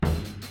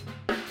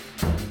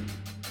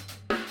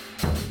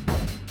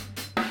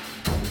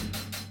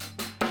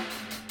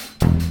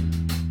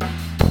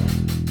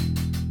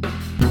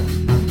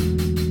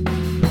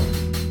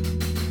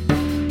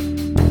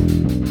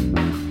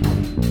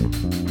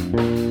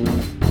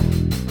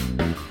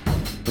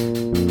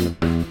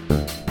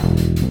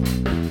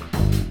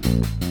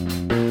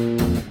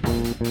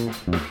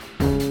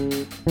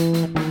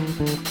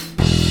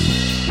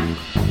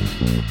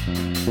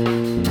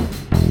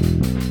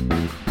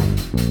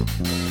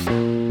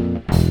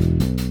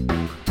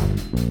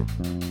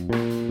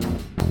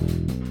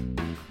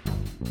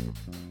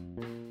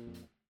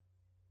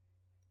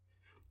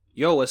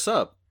Yo, what's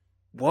up?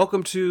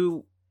 Welcome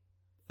to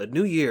a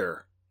new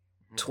year,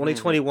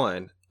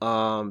 2021.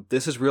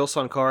 This is Real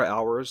Sankara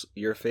Hours,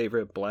 your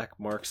favorite Black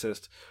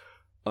Marxist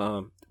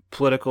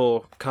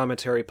political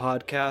commentary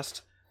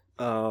podcast.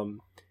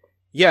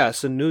 Yeah,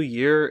 it's a new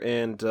year,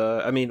 and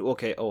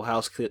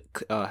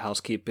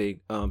housekeeping.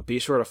 Be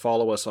sure to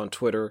follow us on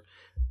Twitter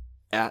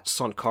at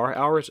Sankara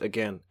Hours.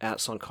 Again, at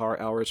Sankara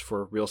Hours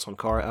for Real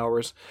Sankara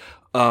Hours.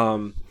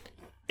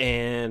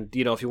 And,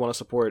 you know, if you want to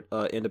support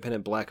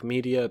independent Black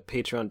media,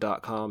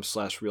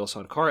 patreon.com/Real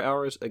Sankara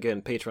Hours.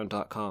 Again,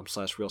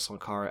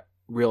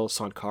 patreon.com/Real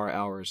Sankara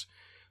Hours.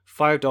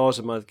 $5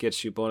 a month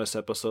gets you bonus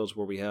episodes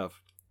where we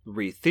have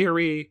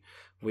re-theory,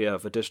 we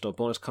have additional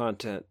bonus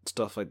content,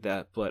 stuff like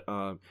that. But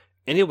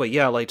anyway,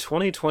 yeah, like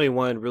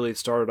 2021 really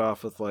started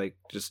off with like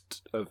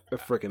just a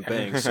freaking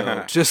bang.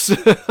 So just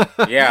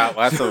yeah,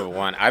 that's the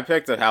one. I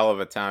picked a hell of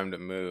a time to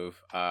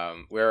move.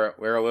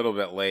 We're a little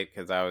bit late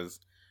because I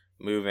was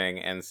moving,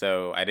 and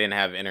so I didn't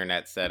have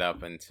internet set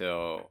up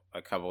until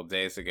a couple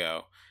days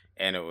ago,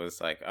 and it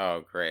was like,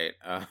 oh great.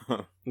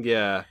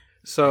 Yeah,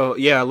 so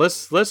yeah,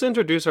 let's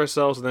introduce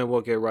ourselves and then we'll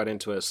get right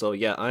into it. So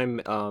yeah,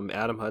 I'm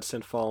Adam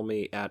Hudson. Follow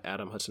me at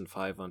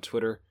AdamHudson5 on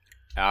Twitter.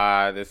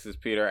 This is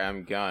Peter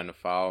M. Gunn.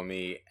 Follow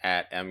me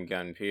at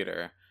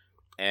MGunnPeter.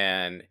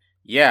 And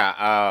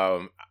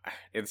yeah,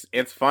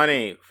 it's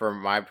funny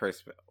from my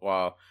perspective.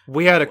 Well,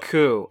 we had a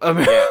coup.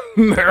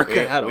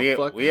 America had a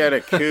fuck. We had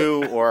a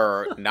coup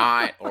or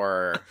not,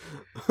 or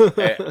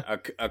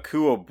a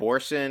coup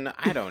abortion.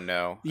 I don't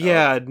know.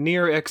 Yeah,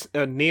 near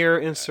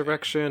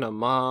insurrection, a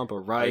mob, a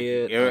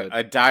riot,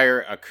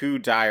 a coup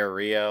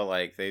diarrhea.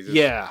 Like they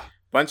just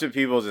bunch of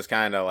people just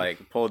kind of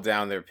like pulled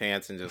down their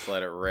pants and just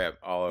let it rip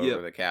all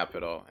over the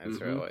Capitol.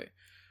 That's really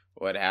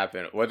what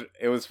happened.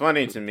 It was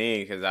funny to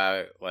me because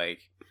I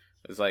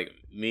was like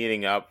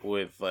meeting up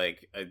with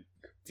like a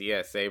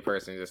DSA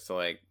person just to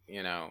like,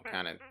 you know,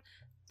 kind of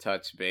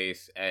touch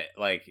base at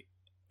like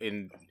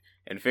and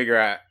figure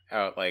out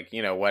like,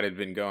 you know, what had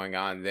been going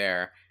on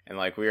there. And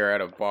like we were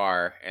at a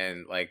bar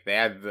and like they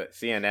had the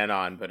CNN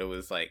on, but it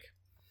was like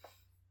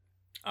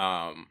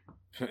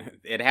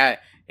it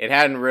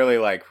hadn't really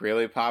like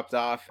really popped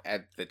off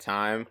at the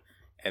time.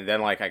 And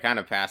then like I kind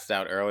of passed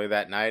out early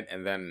that night,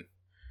 and then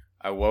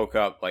I woke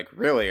up like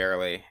really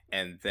early,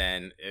 and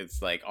then it's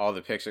like all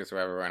the pictures were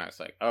everywhere, and I was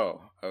like,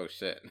 oh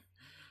shit.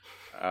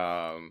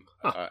 And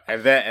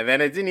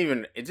then it didn't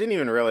even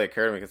really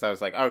occur to me because I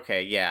was like,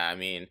 okay, yeah, I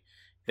mean,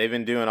 they've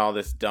been doing all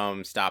this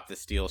dumb stop the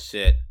steal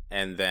shit,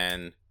 and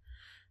then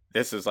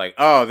this was like,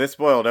 oh, this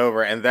boiled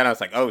over, and then I was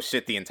like, oh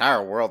shit, the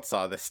entire world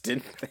saw this,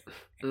 didn't they?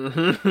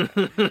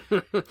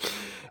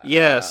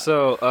 Yeah,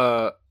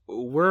 so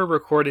we're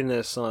recording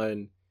this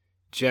on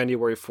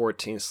January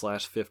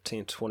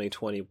 14th/15th,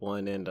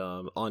 2021, and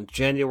on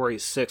January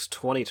 6th,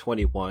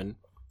 2021,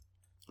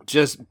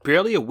 just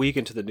barely a week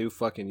into the new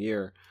fucking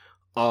year,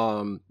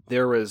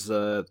 there was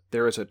a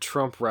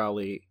Trump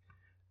rally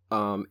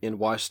in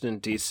Washington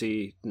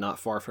D.C., not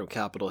far from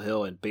Capitol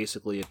Hill, and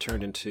basically it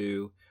turned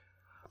into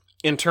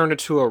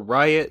a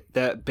riot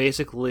that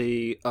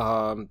basically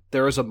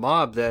there was a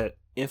mob that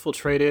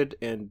infiltrated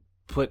and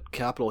put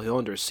Capitol Hill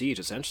under siege,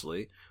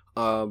 essentially.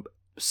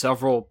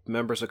 Several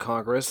members of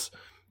Congress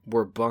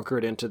were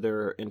bunkered into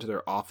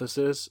their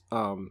offices.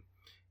 And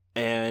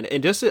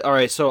just all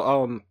right.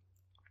 So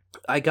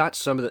I got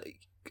some of the.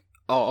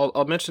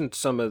 I'll mention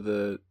some of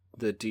the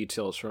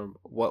details from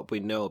what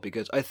we know,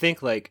 because I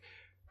think like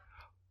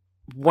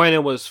when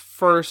it was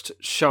first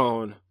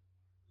shown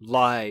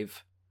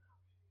live,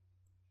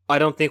 I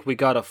don't think we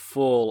got a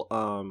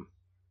full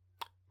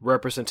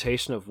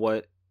representation of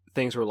what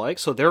things were like.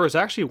 So there was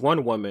actually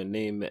one woman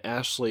named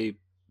Ashley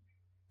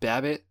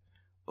Babbitt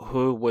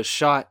who was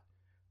shot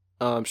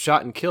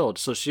and killed.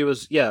 So she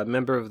was, a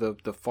member of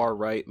the far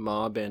right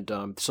mob, and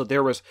so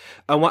there was.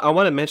 I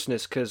want to mention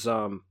this because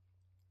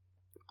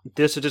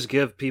this would just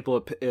give people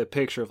a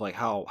picture of like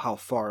how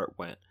far it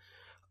went.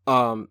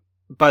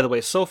 By the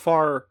way, so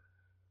far,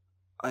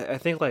 I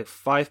think like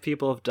 5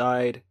 people have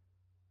died.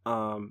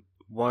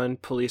 One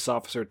police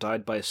officer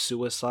died by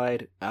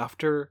suicide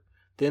after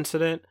the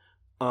incident.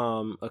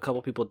 A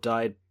couple people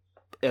died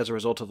as a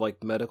result of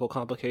like medical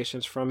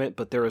complications from it,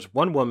 but there was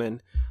one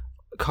woman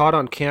caught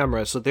on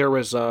camera. So there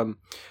were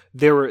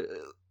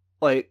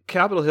like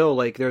Capitol Hill,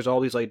 like there's all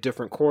these like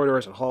different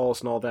corridors and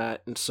halls and all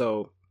that, and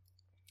so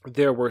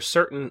there were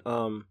certain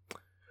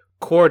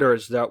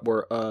corridors that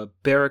were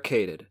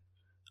barricaded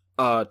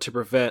to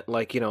prevent,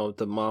 like, you know,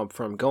 the mob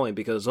from going,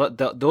 because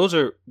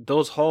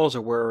those halls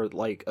are where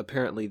like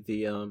apparently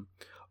the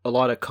a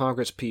lot of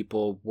Congress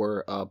people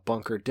were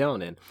bunkered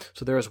down in.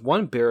 So there was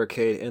one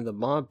barricade, and the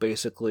mob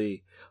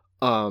basically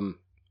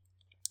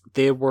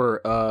they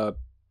were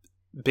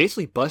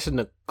basically busting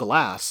the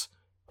glass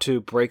to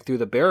break through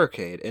the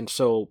barricade, and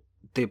so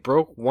they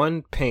broke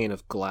one pane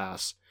of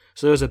glass.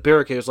 So there's a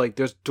barricade. It's like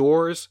there's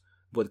doors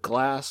with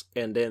glass,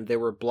 and then they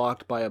were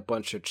blocked by a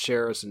bunch of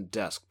chairs and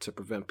desks to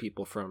prevent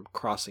people from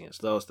crossing it.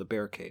 So that was the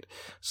barricade.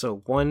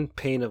 So one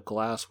pane of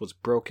glass was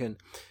broken,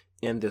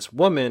 and this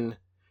woman,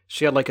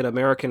 she had like an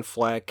American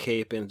flag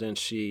cape, and then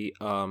she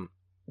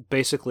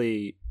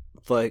basically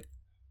like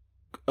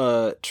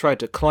tried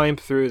to climb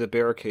through the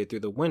barricade through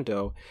the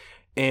window,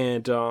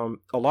 and a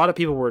lot of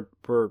people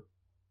were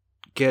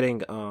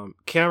getting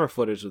camera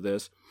footage of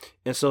this,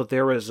 and so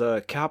there was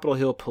a Capitol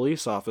Hill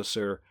police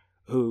officer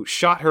who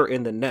shot her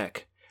in the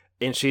neck,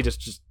 and she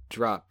just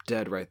dropped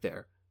dead right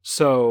there.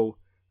 So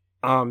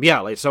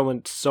like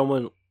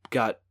someone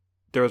got,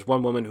 there was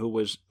one woman who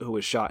was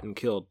shot and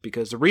killed,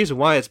 because the reason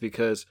why is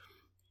because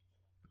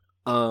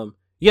like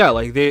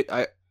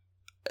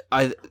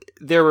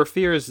there were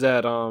fears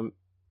that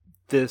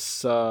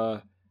this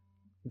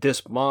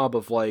mob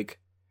of like,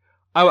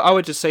 I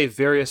would just say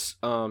various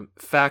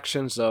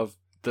factions of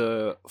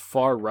the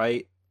far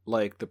right,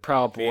 like the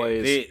Proud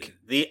Boys,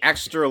 the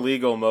extra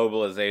legal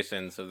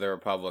mobilizations of the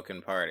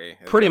Republican Party,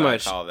 pretty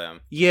much I call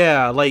them.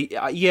 Yeah, like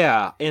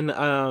and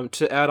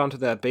to add on to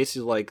that,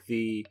 basically like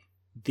the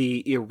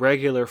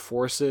irregular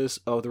forces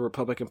of the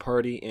Republican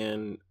Party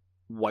and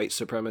white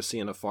supremacy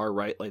and the far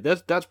right, like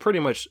that's pretty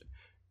much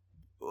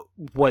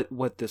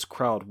what this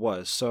crowd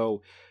was.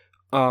 So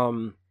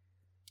and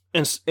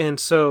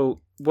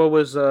so what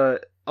was a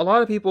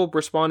lot of people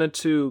responded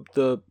to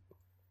the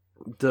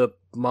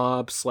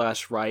mob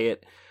 /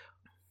 riot.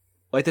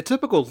 Like the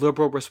typical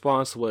liberal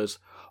response was,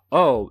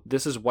 "Oh,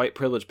 this is white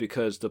privilege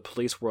because the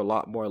police were a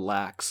lot more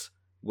lax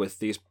with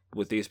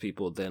these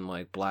people than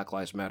like Black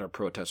Lives Matter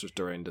protesters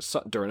during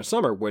the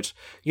summer, which,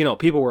 you know,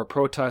 people were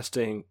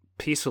protesting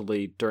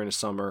peacefully during the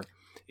summer,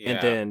 and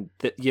then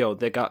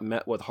they got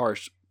met with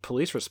harsh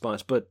police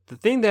response." But the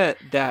thing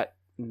that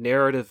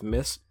narrative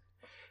missed,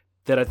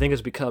 that I think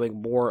is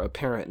becoming more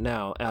apparent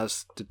now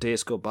as the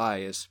days go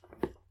by, is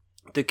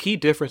the key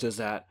difference is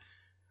that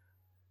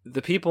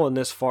the people in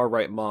this far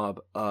right mob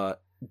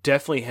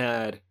definitely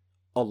had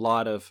a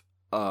lot of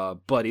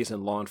buddies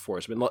in law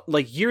enforcement.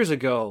 Like years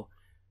ago,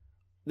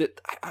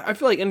 I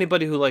feel like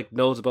anybody who like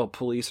knows about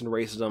police and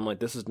racism, like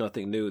this is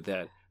nothing new,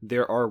 that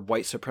there are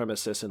white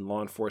supremacists in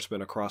law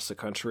enforcement across the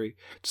country.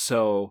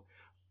 So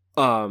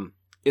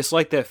it's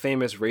like that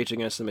famous Rage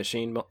Against the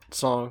Machine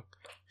song.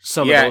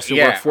 Some of those who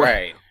work for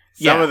right.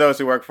 Some of those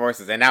who work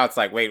forces, and now it's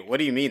like, wait, what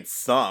do you mean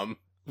some?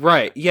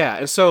 Right, yeah,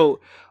 and so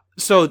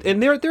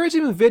and there is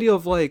even video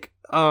of like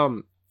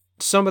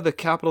some of the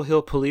Capitol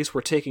Hill police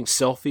were taking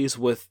selfies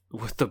with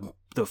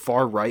the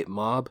far right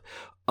mob.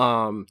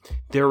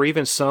 There were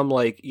even some,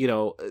 like, you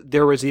know,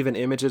 there was even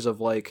images of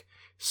like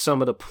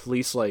some of the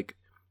police, like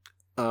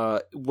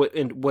when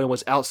it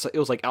was outside, it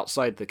was like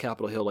outside the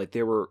Capitol Hill, like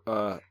they were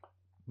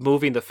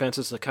moving the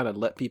fences to kind of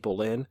let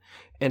people in.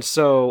 And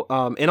so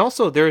and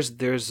also there's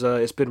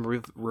it's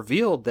been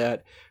revealed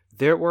that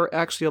there were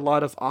actually a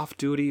lot of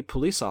off-duty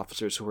police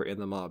officers who were in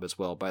the mob as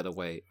well, by the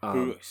way.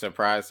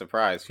 Surprise,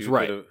 surprise.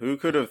 Who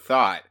could have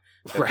thought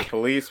that the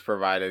police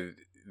provided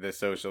the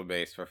social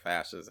base for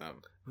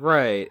fascism?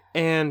 Right.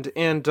 And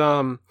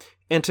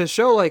to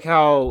show like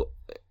how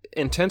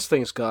intense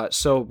things got,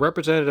 so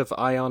Representative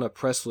Ayanna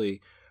Pressley,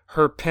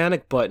 her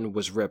panic button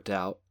was ripped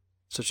out,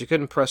 so she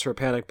couldn't press her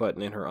panic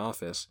button in her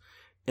office.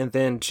 And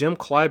then Jim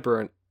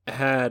Clyburn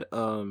had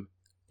an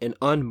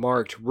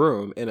unmarked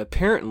room, and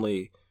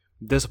apparently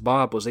this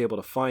mob was able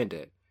to find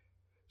it.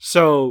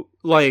 So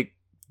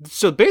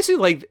basically,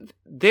 like,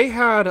 they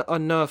had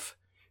enough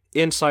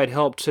inside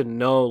help to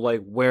know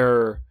like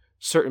where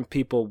certain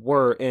people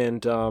were.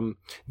 And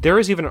there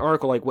is even an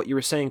article, like what you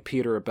were saying,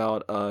 Peter,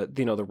 about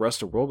the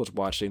rest of the world was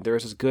watching.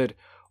 There's this good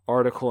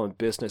article in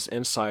Business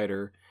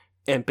Insider,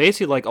 and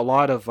basically like a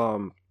lot of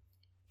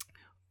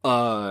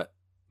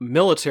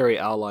military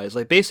allies,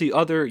 like basically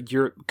other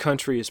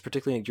countries,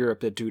 particularly in Europe,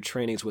 that do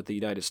trainings with the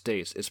United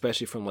States,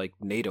 especially from like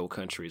NATO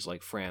countries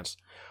like France,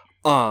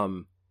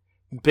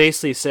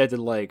 basically said that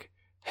like,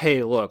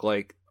 hey, look,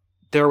 like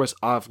there was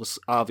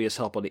obvious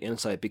help on the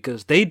inside,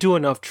 because they do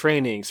enough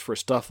trainings for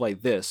stuff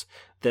like this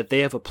that they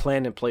have a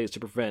plan in place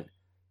to prevent,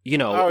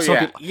 people,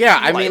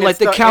 I mean, like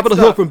the Capitol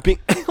Hill from being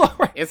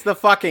it's the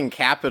fucking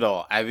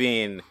Capitol. I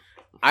mean,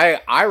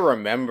 I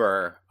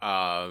remember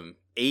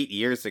 8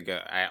 years ago,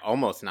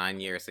 almost 9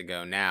 years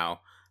ago now,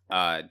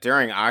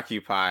 during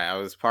Occupy, I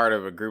was part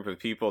of a group of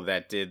people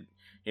that did,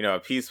 a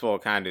peaceful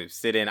kind of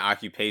sit-in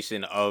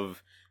occupation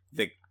of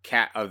the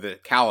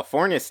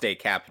California State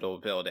Capitol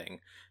building,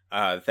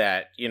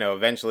 that,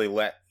 eventually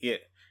led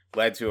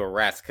to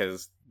arrest,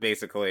 because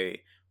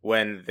basically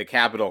when the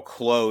Capitol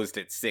closed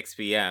at 6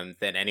 p.m.,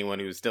 then anyone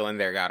who was still in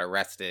there got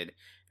arrested.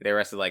 They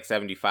arrested like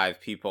 75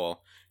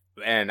 people,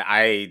 and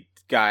I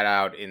got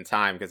out in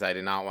time because I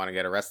did not want to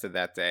get arrested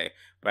that day.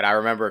 But I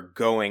remember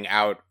going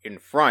out in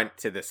front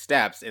to the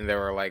steps, and there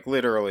were like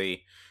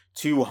literally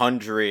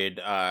 200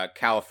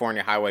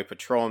 California Highway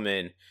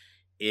Patrolmen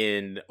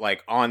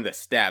on the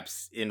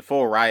steps in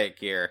full riot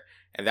gear,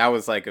 and that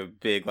was like a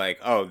big like,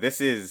 oh,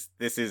 this is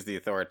the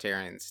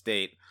authoritarian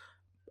state.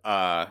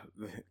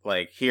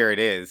 like here it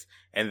is.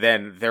 And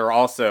then there are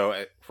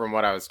also, from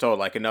what I was told,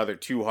 like another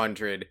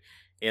 200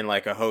 in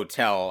like a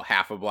hotel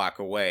half a block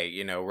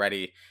away,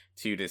 ready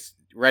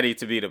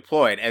to be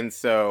deployed. And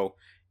so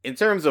in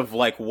terms of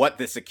like what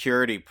the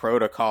security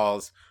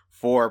protocols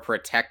for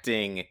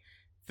protecting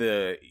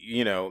the,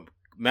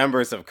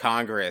 members of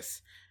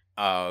Congress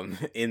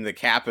in the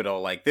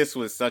Capitol, like this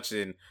was such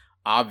an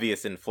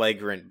obvious and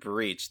flagrant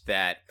breach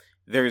that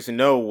there's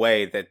no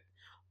way that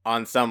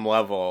on some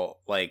level,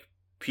 like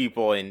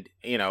people in,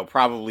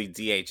 probably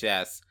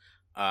DHS,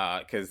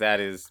 because that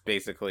is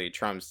basically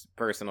Trump's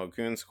personal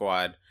goon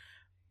squad,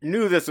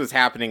 knew this was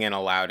happening and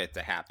allowed it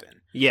to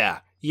happen. Yeah.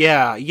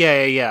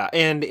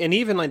 And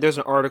even like there's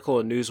an article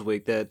in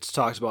Newsweek that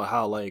talks about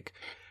how like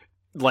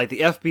the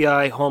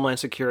FBI, Homeland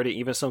Security,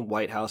 even some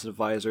White House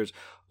advisors,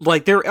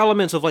 like there are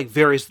elements of like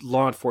various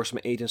law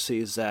enforcement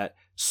agencies that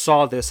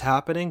saw this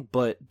happening,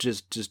 but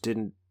just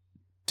didn't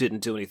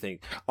do anything.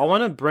 I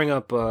want to bring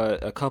up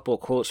a couple of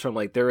quotes from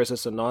like there is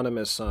this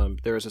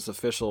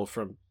official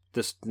from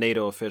this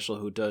NATO official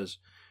who does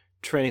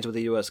trainings with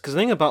the U.S. Because the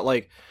thing about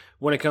like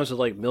when it comes to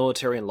like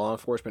military and law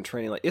enforcement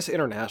training, like it's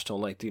international.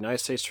 Like the United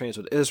States trains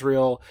with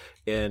Israel,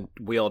 and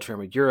we all train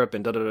with Europe,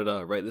 and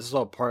right? This is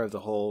all part of the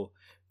whole,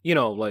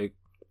 like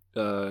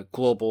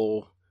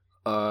global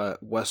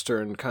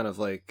Western kind of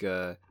like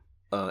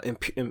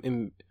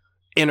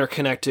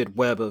interconnected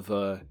web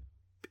of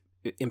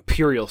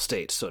imperial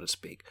states, so to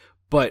speak.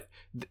 But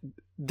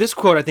this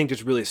quote I think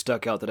just really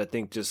stuck out that I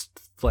think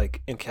just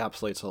like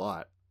encapsulates a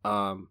lot.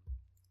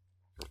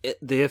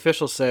 The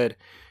official said,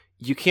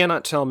 "You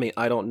cannot tell me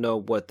I don't know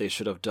what they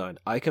should have done.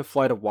 I can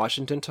fly to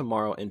Washington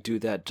tomorrow and do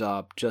that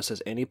job just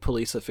as any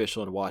police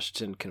official in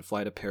Washington can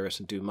fly to Paris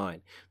and do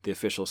mine," the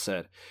official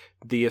said.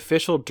 The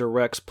official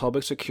directs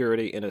public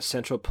security in a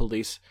central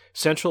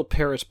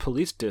Paris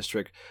police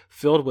district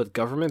filled with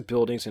government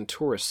buildings and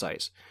tourist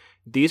sites.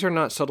 These are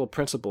not subtle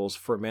principles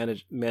for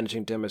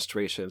managing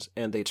demonstrations,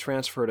 and they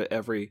transfer to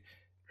every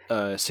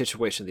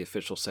situation, the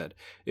official said.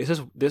 This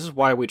is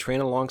why we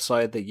train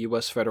alongside the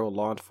U.S. federal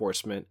law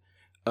enforcement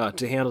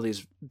to handle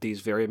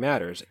these very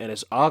matters. And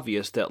it's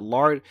obvious that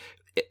let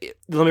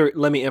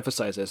me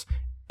emphasize this.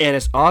 And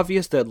it's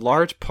obvious that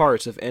large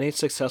parts of any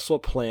successful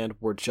plan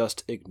were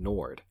just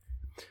ignored.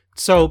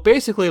 So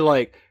basically,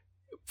 like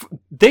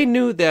they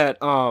knew that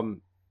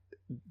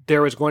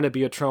there was going to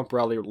be a Trump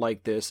rally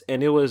like this,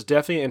 and it was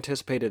definitely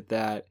anticipated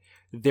that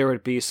there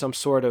would be some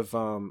sort of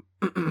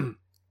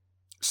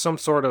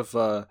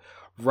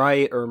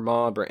riot or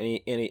mob or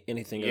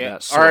anything of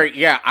that sort. Or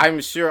yeah, I'm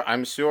sure.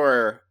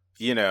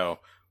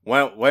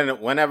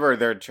 Whenever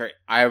they're,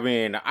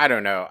 I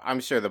don't know. I'm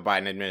sure the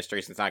Biden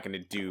administration's not going to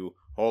do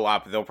a whole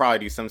lot, but they'll probably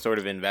do some sort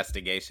of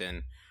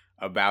investigation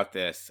about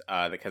this,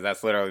 because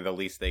that's literally the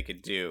least they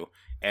could do.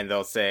 And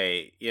they'll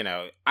say,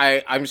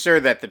 I'm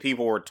sure that the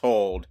people were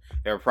told,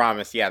 they were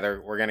promised, you're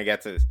going to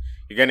get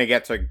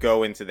to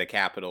go into the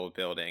Capitol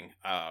building.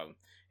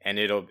 And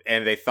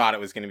they thought it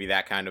was going to be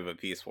that kind of a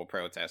peaceful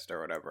protest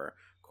or whatever,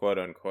 quote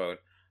unquote.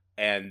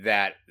 And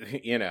that,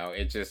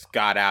 it just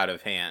got out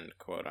of hand,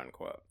 quote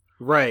unquote.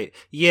 Right.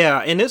 Yeah.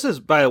 And this is,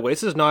 by the way,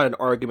 this is not an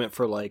argument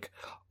for like,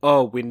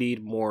 oh, we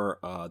need more,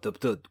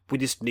 we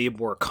just need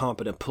more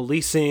competent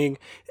policing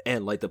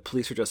and like the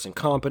police are just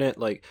incompetent.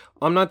 Like,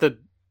 I'm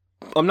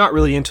not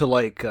really into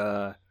like,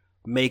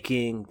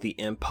 making the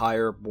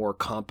empire more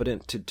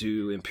competent to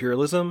do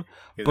imperialism.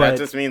 But that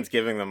just means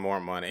giving them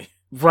more money.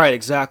 Right.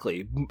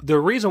 Exactly. The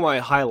reason why I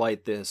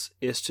highlight this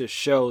is to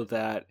show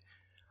that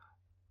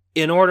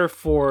in order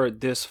for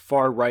this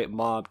far right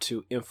mob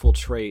to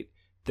infiltrate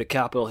the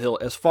Capitol Hill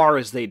as far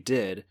as they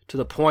did, to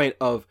the point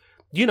of,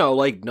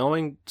 like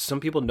some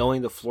people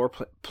knowing the floor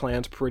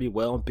plans pretty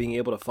well and being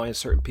able to find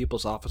certain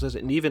people's offices,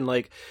 and even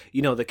like,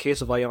 the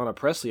case of Ayanna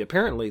Pressley,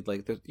 apparently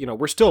like,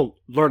 we're still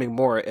learning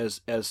more as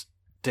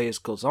days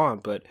goes on,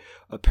 but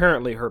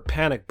apparently her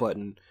panic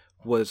button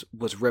was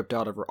ripped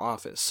out of her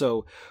office.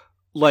 So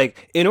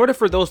like, in order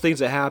for those things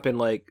to happen,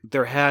 like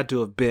there had to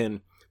have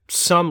been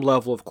some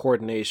level of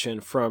coordination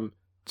from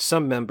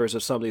some members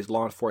of some of these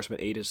law enforcement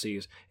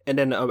agencies. And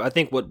then I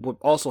think what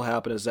also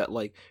happened is that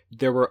like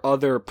there were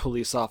other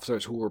police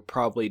officers who were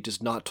probably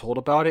just not told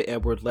about it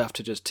and were left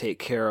to just take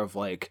care of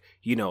like,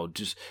 they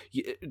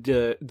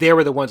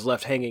were the ones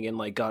left hanging and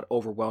like got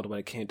overwhelmed when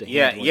it came to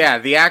handling. Yeah,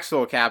 the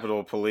actual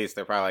Capitol Police,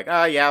 they're probably like,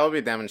 oh yeah, it'll be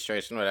a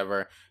demonstration,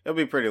 whatever. It'll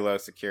be pretty low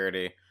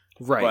security.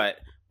 Right.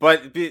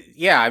 But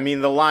yeah, I mean,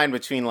 the line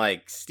between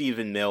like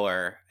Stephen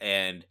Miller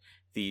and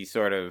the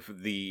sort of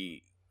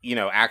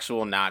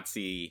actual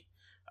Nazi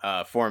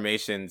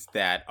formations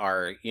that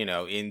are,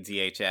 in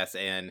DHS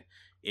and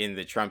in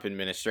the Trump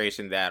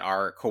administration that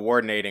are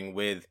coordinating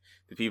with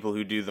the people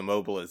who do the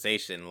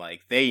mobilization,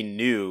 like they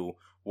knew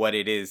what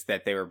it is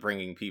that they were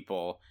bringing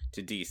people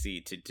to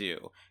DC to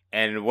do.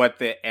 And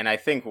I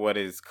think what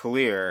is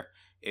clear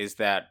is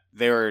that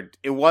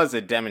it was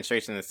a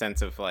demonstration in the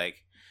sense of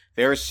like,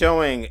 they were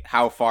showing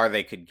how far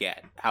they could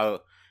get.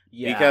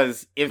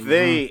 Because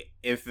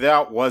if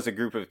that was a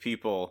group of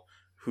people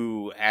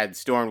who had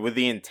stormed with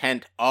the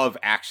intent of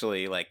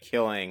actually like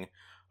killing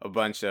a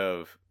bunch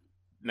of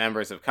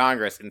members of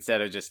Congress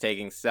instead of just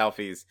taking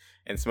selfies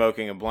and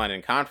smoking a blunt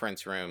in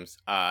conference rooms.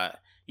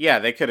 Yeah,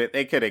 they could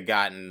have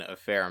gotten a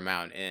fair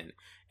amount in,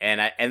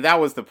 and that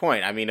was the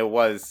point. I mean, it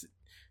was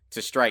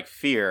to strike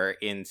fear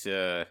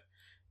into,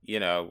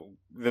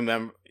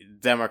 the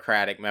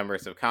Democratic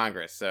members of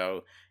Congress.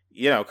 So,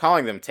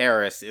 calling them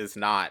terrorists is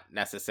not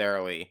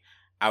necessarily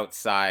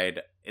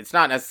outside. It's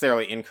not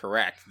necessarily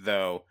incorrect,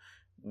 though.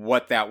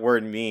 What that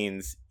word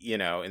means, in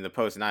the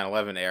post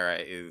 9/11 era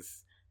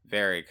is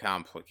very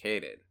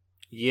complicated.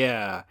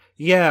 Yeah,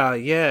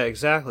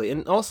 exactly.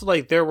 And also,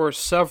 like, there were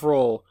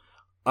several,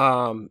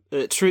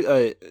 Truth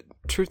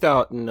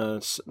Out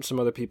and some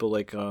other people,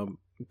 like,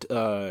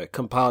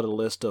 compiled a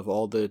list of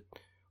all the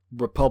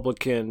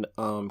Republican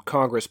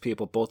Congress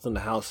people, both in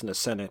the House and the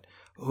Senate,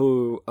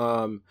 who,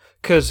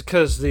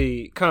 because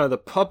the kind of the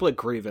public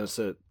grievance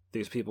that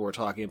these people were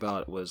talking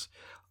about was,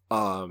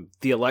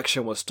 the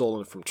election was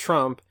stolen from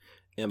Trump,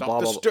 and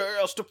Stop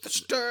the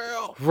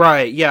steal.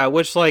 Right, yeah,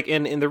 which, like,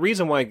 and the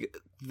reason why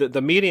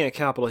the meeting at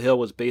Capitol Hill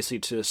was basically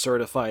to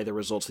certify the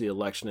results of the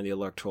election and the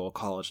Electoral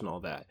College and all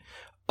that.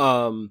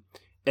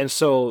 And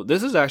so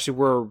this is actually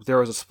where there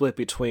was a split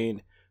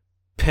between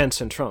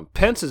Pence and Trump.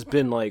 Pence has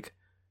been, like,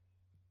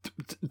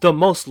 the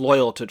most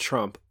loyal to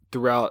Trump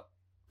throughout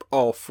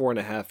all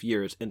 4.5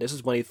 years, and this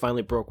is when he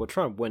finally broke with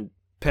Trump, when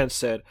Pence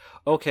said,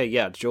 okay,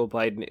 yeah, Joe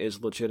Biden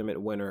is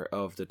legitimate winner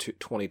of the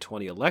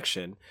 2020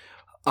 election.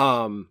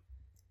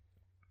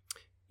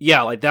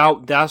 Yeah, like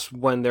that's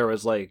when there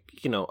was, like,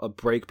 a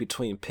break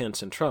between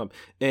Pence and Trump.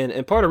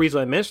 And part of the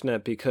reason I mentioned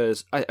that,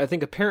 because I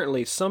think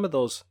apparently some of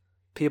those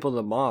people in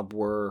the mob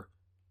were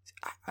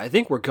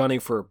gunning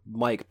for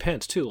Mike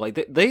Pence too. Like,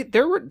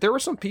 there were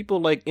some people,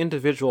 like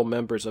individual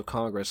members of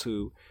Congress,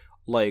 who,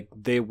 like,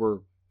 they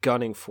were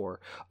gunning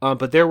for.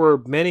 But there were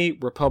many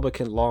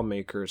Republican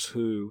lawmakers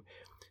who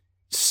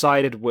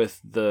sided with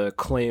the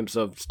claims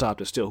of Stop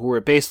the Steal, who were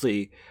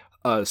basically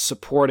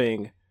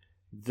supporting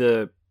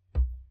the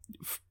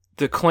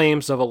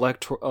claims of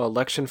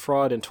election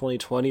fraud in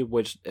 2020,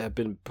 which have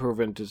been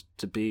proven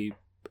to be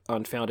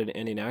unfounded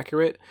and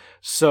inaccurate.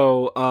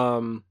 So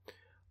I'm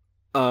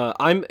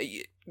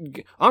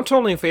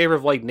totally in favor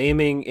of, like,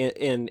 naming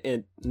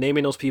and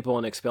naming those people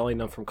and expelling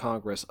them from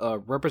Congress.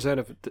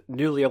 Representative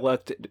newly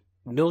elected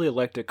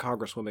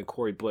Congresswoman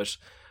Cori Bush,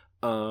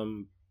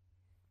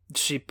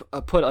 she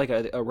put, like,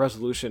 a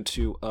resolution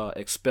to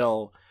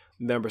expel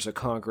members of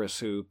Congress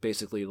who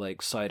basically,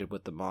 like, sided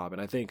with the mob.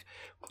 And I think,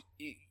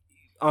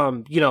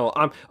 I'm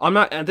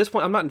not at this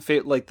point. I'm not in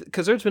favor, like,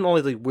 because there's been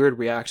only, like, weird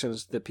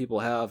reactions that people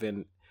have,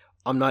 and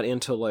I'm not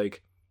into,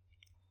 like,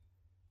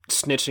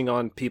 snitching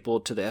on people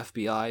to the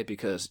FBI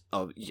because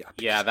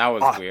that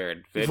was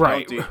weird.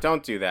 Right.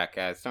 Don't do that,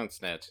 guys. Don't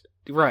snitch.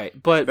 Right,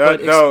 but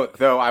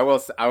though I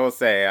will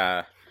say,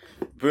 I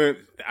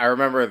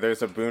remember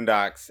there's a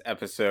Boondocks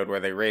episode where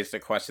they raised a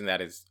question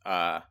that is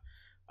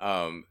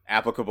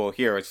applicable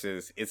here, which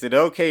is it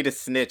okay to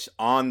snitch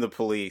on the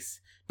police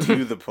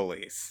to the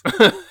police?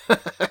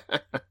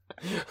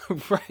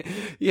 Right.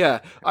 Yeah.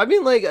 I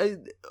mean, like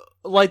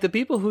the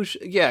people who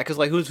because,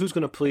 like, who's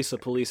going to police the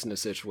police in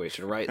this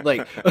situation, right?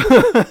 Like,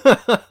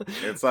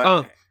 it's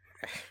like,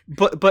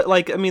 but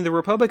like, I mean, the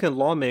Republican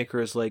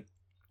lawmakers, like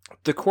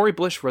the Cori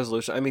Bush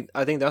resolution, I mean,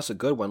 I think that's a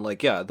good one.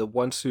 Like, yeah, the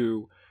ones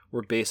who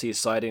were basically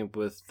siding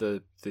with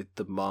the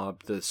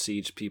mob, the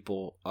siege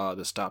people,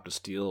 the Stop the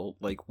Steal,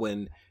 like,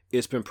 when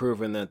it's been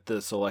proven that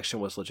this election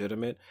was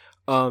legitimate.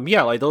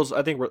 Like those,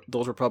 I think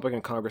those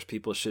Republican Congress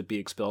people should be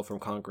expelled from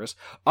Congress.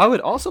 I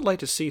would also like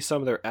to see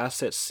some of their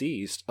assets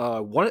seized.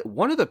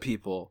 One of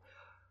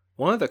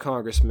the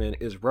congressmen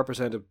is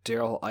Representative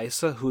Darrell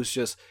Issa, who's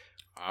just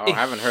I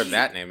haven't heard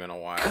that name in a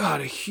while.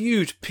 God, a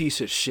huge piece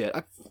of shit.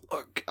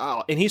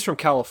 And he's from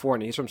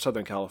California. He's from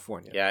Southern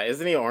California. Yeah,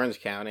 isn't he Orange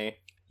County?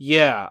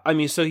 Yeah, I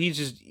mean, so he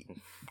just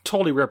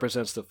totally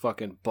represents the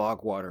fucking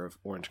bog water of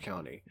Orange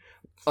County.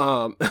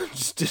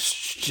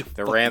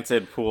 The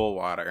rancid pool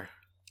water.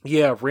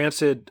 Yeah,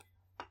 rancid,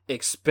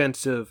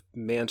 expensive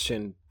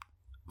mansion,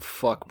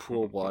 fuck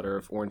pool water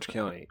of Orange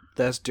County.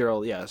 That's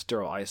Darrell. Yeah, it's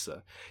Darrell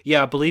Issa.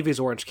 Yeah, I believe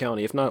he's Orange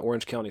County. If not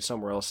Orange County,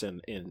 somewhere else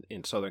in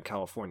Southern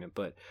California.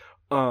 But,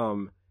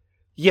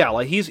 yeah,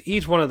 like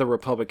he's one of the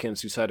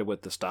Republicans who sided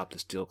with the Stop the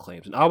Steal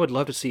claims, and I would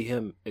love to see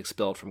him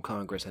expelled from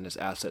Congress and his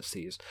assets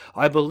seized.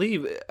 I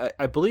believe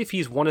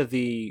he's one of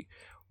the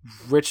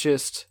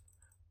richest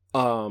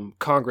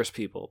Congress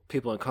people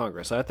in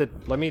Congress.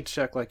 Let me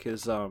check, like,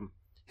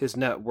 his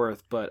net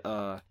worth,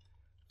 but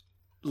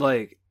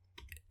like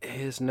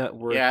his net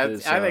worth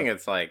is I think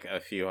it's like a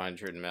few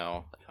hundred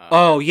mil.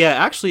 Oh yeah,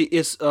 actually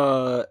it's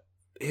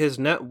his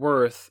net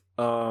worth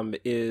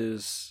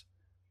is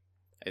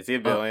he a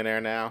billionaire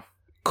now?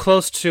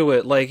 Close to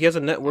it. Like, he has a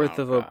net worth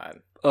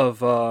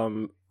of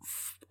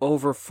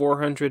over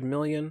 400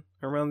 million,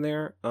 around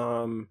there.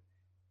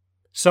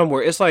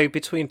 Somewhere it's like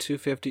between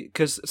 250,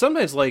 because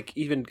sometimes, like,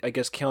 even, I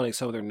guess, counting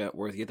some of their net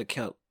worth, you have to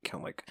count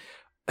like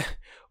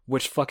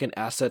which fucking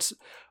assets.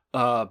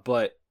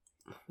 But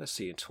let's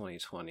see, in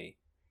 2020,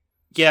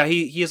 yeah,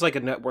 he has like a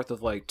net worth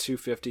of like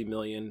 250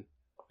 million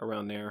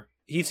around there.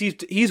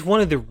 He's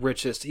one of the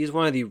richest. He's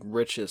one of the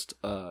richest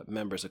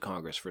members of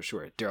Congress for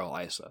sure. Darrell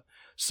Issa.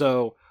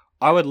 So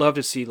I would love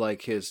to see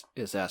like his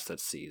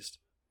assets seized.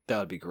 That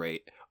would be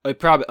great. It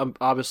probably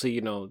obviously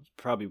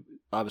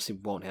obviously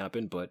won't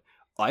happen, but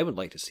I would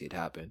like to see it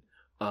happen.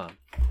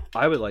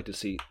 I would like to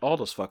see all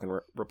those fucking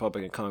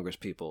Republican Congress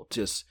people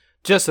just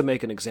to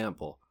make an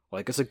example.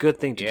 Like, it's a good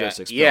thing to just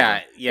expel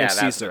them and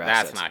seize their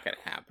assets. That's not going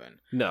to happen.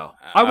 No,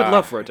 I would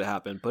love for it to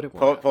happen, but it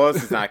won't.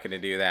 Pelosi's not going to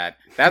do that.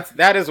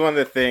 That is one of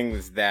the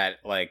things that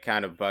like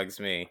kind of bugs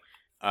me.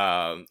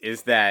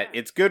 Is that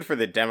it's good for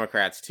the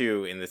Democrats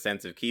too, in the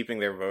sense of keeping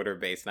their voter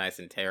base nice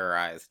and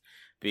terrorized,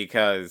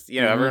 because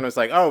everyone was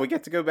like, oh, we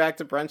get to go back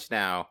to brunch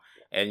now.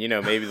 And,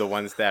 maybe the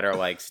ones that are,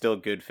 like, still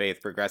good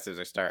faith progressives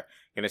are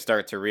going to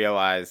start to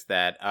realize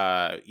that,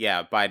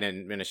 Biden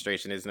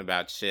administration isn't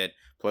about shit.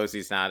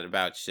 Pelosi's not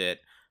about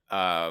shit.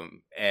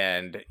 And,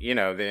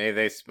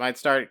 they might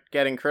start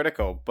getting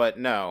critical. But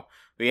no,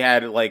 we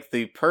had, like,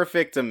 the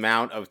perfect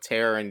amount of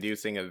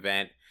terror-inducing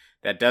event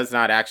that does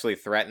not actually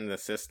threaten the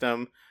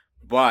system,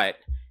 but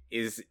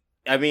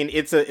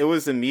it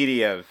was a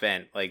media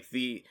event. Like,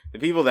 the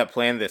people that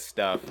planned this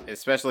stuff,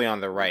 especially on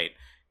the right,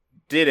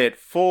 did it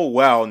full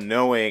well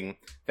knowing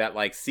that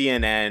like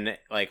CNN,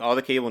 like all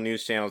the cable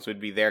news channels would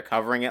be there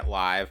covering it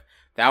live.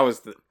 That was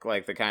the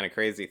kind of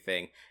crazy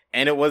thing.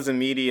 And it was a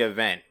media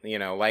event,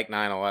 like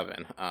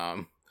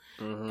 9/11.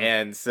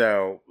 And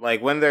so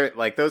like when they're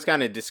like those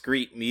kind of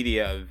discrete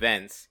media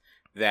events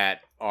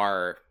that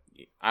are,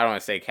 I don't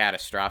want to say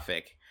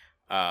catastrophic,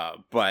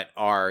 but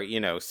are,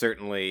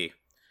 certainly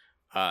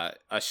a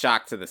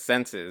shock to the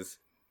senses,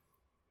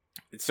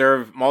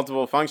 serve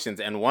multiple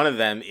functions. And one of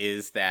them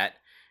is that,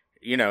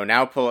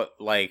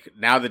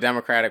 now the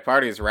Democratic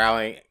Party is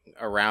rallying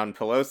around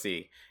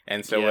Pelosi.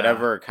 And so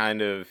whatever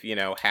kind of,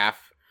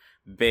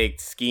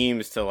 half-baked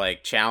schemes to,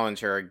 like,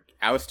 challenge her,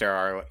 oust her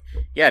are,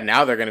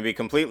 now they're going to be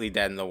completely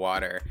dead in the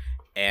water.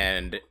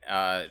 And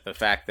the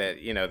fact that,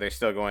 they're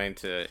still going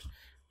to,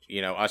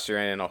 usher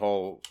in a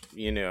whole,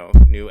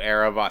 new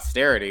era of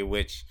austerity,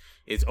 which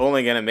is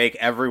only going to make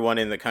everyone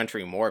in the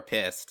country more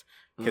pissed.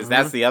 Because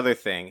that's the other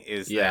thing,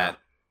 is that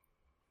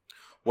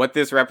what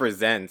this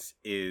represents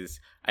is,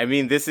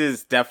 this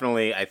is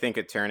definitely, I think,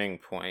 a turning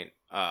point.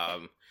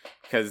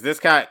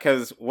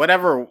 Because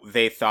whatever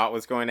they thought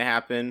was going to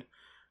happen,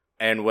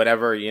 and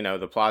whatever,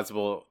 the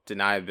plausible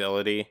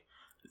deniability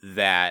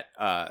that,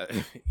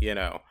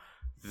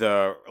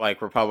 the,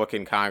 like,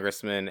 Republican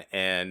congressmen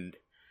and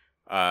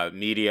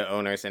media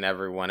owners and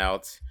everyone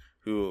else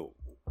who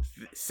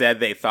said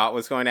they thought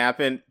was going to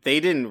happen,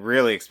 they didn't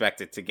really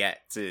expect it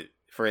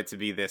for it to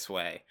be this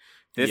way.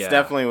 This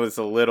definitely was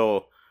a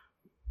little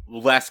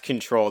less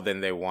controlled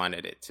than they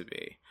wanted it to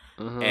be.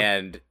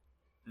 And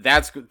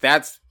that's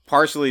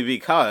partially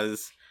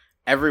because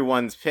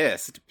everyone's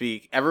pissed.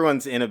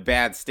 Everyone's in a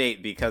bad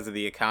state because of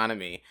the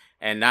economy.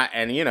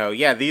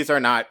 These are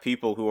not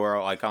people who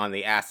are like on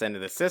the ass end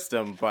of the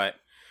system, but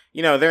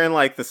they're in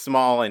like the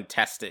small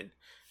intestine,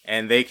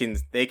 and they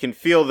can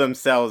feel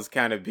themselves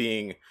kind of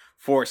being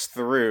forced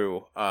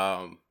through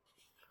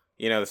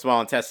the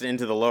small intestine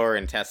into the lower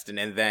intestine,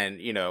 and then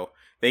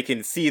they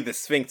can see the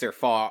sphincter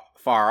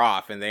far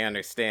off, and they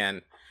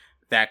understand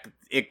that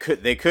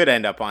they could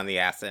end up on the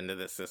ass end of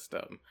the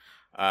system,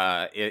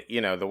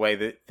 the way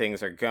that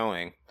things are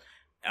going,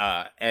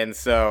 and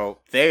so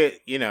they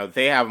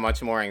have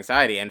much more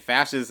anxiety. And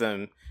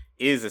fascism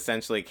is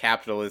essentially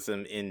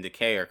capitalism in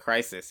decay or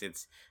crisis.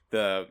 It's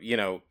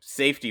the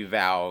safety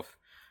valve,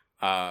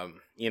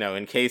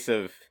 in case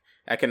of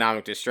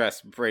economic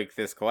distress, break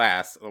this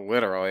glass,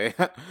 literally,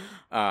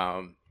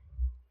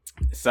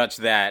 such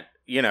that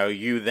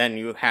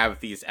you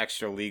have these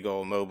extra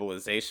legal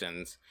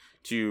mobilizations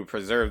to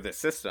preserve the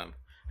system.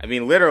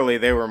 Literally,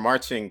 they were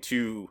marching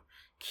to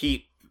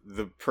keep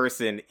the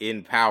person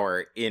in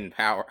power.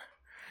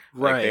 Right.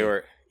 Like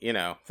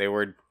they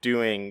were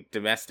doing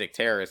domestic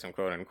terrorism,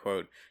 quote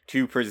unquote,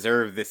 to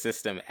preserve the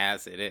system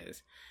as it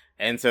is.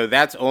 And so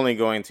that's only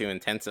going to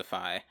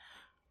intensify.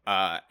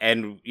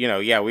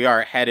 We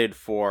are headed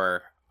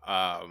for,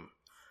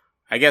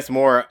 I guess,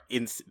 more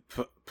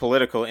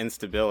political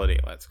instability,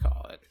 let's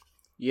call it.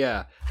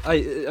 Yeah,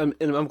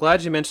 I'm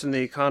glad you mentioned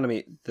the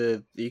economy,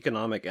 the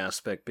economic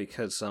aspect,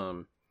 because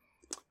I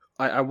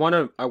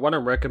want to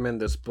recommend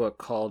this book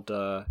called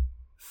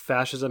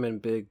Fascism in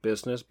Big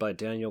Business by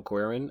Daniel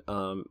Guerin.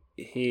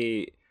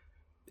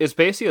 It's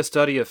basically a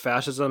study of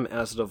fascism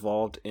as it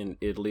evolved in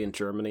Italy and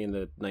Germany in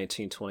the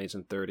 1920s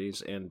and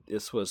 30s, and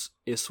this was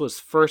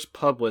first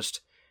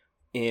published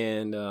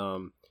in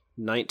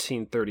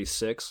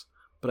 1936.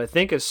 But I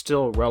think it's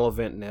still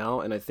relevant now,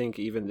 and I think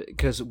even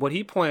because what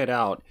he pointed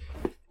out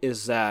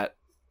is that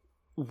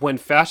when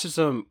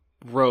fascism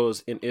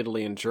rose in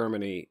Italy and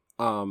Germany,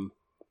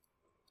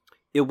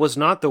 it was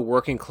not the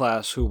working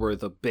class who were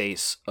the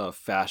base of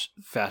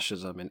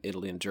fascism in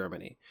Italy and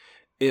Germany.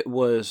 It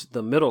was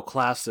the middle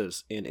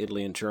classes in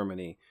Italy and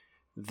Germany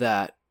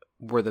that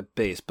were the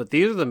base. But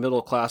these are the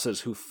middle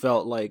classes who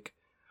felt like,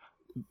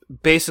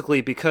 basically,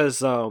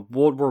 because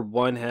World War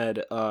I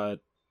had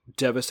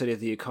devastated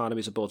the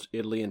economies of both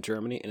Italy and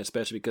Germany, and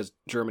especially because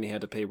Germany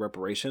had to pay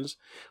reparations.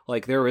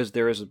 Like there is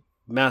a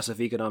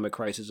massive economic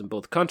crisis in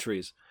both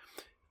countries,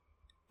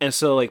 and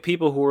so like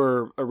people who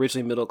were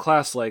originally middle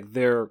class, like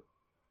they're,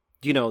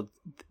 you know,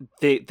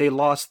 they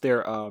lost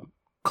their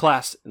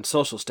class and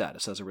social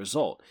status as a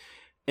result,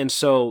 and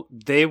so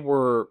they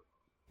were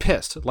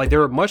pissed. Like they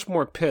were much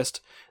more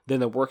pissed than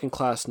the working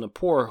class and the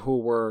poor, who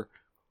were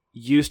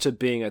used to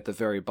being at the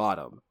very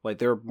bottom. Like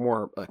they're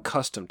more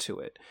accustomed to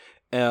it.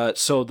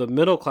 So the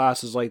middle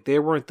classes, like they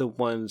weren't the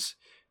ones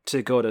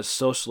to go to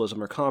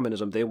socialism or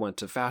communism. They went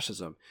to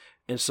fascism.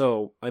 And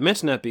so I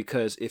mention that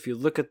because if you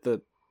look at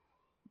the,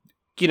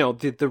 you know,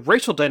 the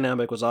racial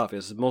dynamic was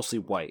obvious. It's mostly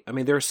white. I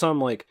mean, there are some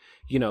like,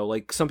 you know,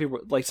 like some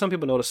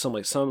people notice some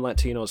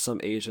Latinos,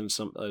 some Asians,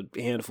 some a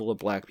handful of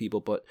black people,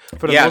 but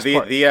for the most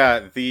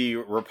part, the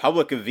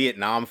Republic of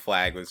Vietnam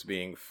flag was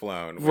being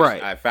flown, which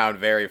right. I found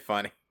very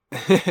funny.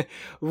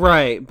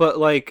 Right, but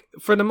like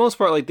for the most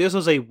part, like this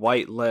was a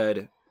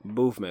white-led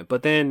movement.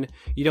 But then,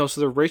 you know, so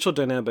the racial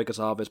dynamic is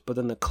obvious, but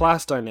then the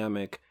class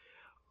dynamic,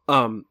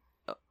 this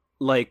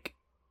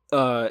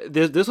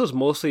was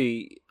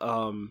mostly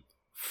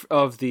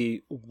of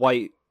the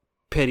white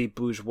petty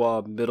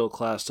bourgeois middle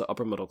class to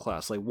upper middle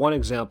class. Like one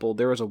example,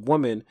 there was a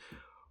woman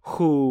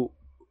who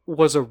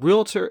is a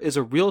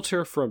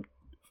realtor from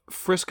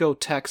Frisco,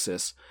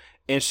 Texas,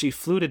 and she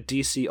flew to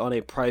DC on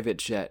a private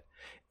jet.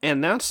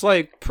 And that's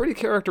like pretty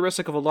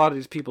characteristic of a lot of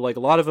these people. Like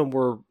a lot of them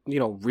were, you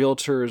know,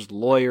 realtors,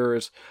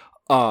 lawyers,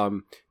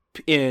 and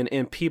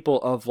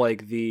people of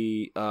like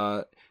the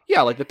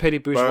like the petty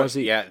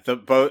bourgeoisie.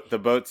 The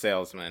boat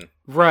salesman.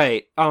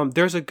 Right.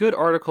 There's a good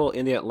article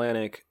in the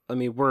Atlantic. I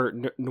mean, we're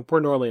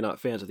normally not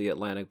fans of the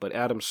Atlantic, but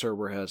Adam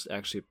Serwer has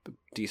actually a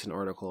pretty decent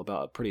article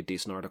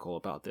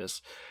about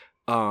this.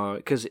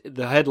 Because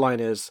the headline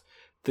is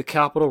 "The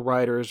Capital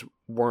Riders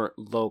Weren't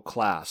Low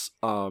Class."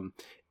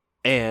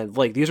 And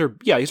like these are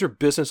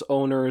business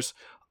owners,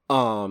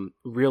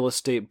 real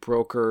estate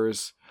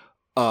brokers,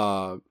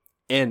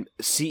 and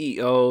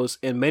CEOs,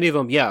 and many of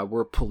them,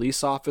 were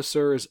police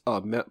officers,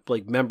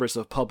 like members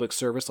of public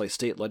service, like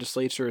state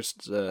legislatures,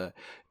 teachers.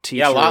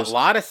 Yeah, a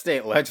lot of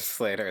state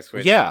legislators.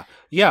 A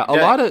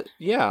lot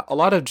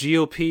of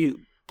GOP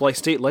like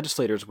state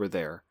legislators were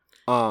there.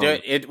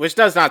 Which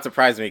does not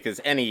surprise me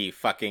because any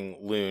fucking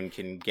loon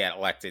can get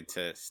elected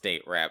to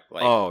state rep.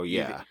 Like, oh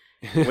yeah.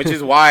 Which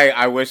is why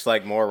I wish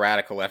like more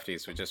radical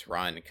lefties would just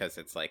run, because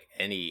it's like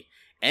any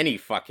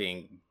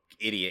fucking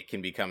idiot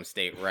can become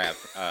state rep.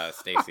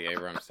 Stacey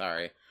Abrams,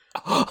 sorry.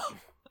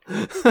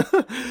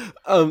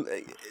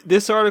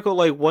 This article,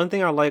 like one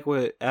thing I like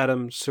what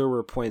Adam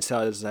Serwer points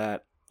out is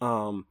that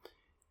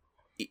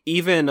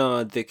even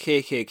the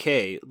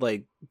KKK,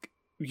 like,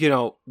 you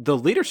know, the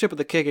leadership of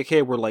the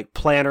KKK were like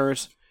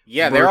planners.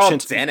 Yeah, they're all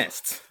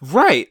dentists.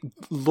 Right.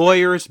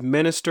 Lawyers,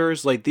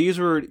 ministers, like these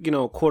were, you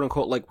know, quote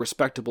unquote, like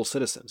respectable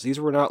citizens. These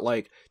were not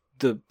like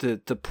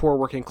the poor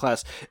working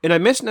class. And I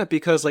mention that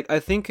because like I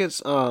think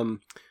it's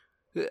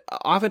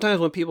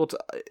oftentimes when people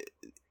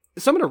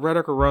some of the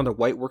rhetoric around the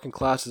white working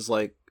class is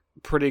like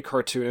pretty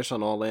cartoonish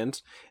on all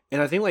ends.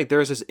 And I think like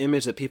there's this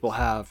image that people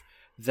have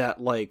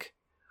that like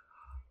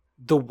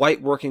the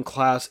white working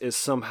class is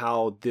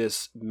somehow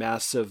this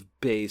massive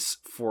base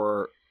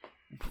for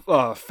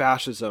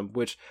fascism,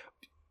 which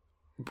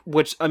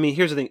I mean,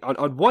 here's the thing.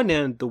 On one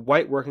end, the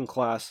white working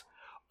class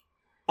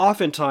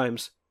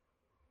oftentimes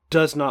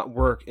does not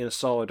work in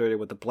solidarity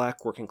with the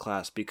black working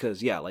class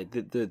because, like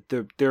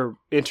they're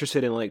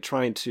interested in like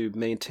trying to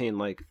maintain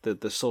like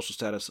the social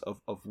status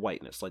of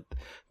whiteness. Like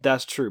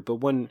that's true. But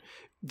when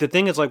the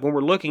thing is like when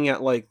we're looking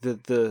at like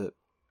the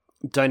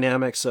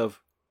dynamics of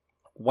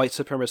white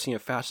supremacy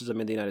and fascism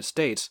in the United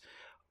States,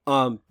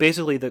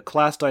 basically the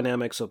class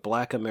dynamics of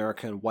Black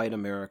America and white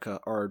America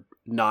are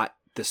not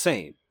the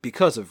same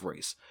because of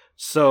race.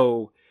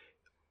 So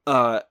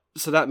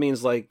that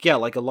means like,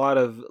 like a lot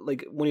of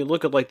like when you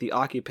look at like the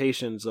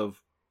occupations of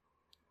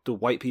the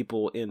white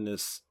people in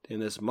this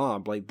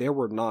mob, like there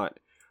were not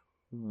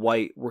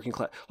white working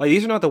class. Like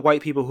these are not the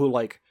white people who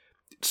like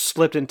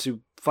slipped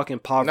into fucking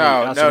poverty.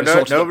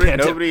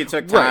 Nobody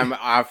took time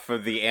off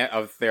of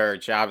their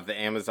job at the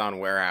Amazon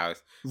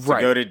warehouse to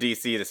go to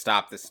DC to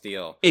stop the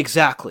steal.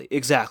 Exactly.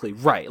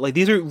 Right. Like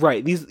these are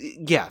right.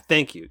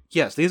 Thank you.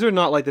 Yes, these are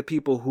not like the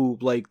people who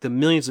like the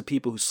millions of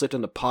people who slipped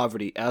into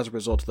poverty as a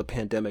result of the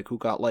pandemic, who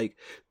got like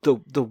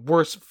the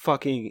worst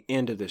fucking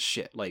end of this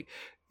shit. Like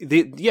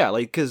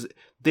because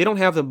they don't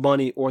have the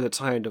money or the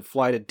time to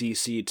fly to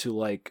DC to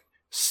like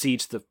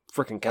siege the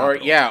freaking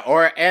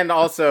capital. And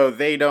also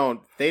they don't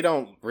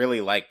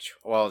really like,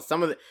 well,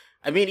 some of the,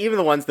 I mean, even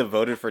the ones that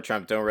voted for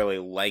Trump don't really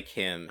like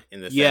him in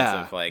the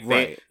sense of like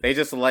they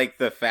just like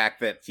the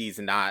fact that he's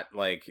not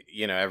like,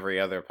 you know, every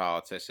other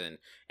politician,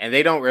 and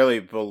they don't really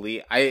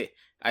believe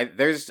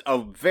there's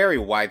a very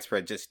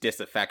widespread just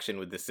disaffection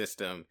with the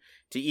system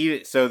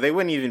so they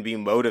wouldn't even be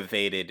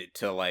motivated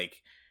to like,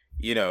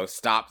 you know,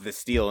 stop the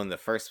steal in the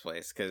first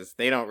place, because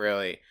they don't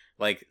really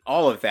like,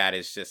 all of that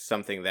is just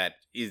something that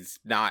is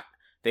not,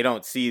 they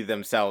don't see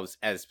themselves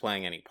as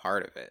playing any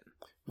part of it.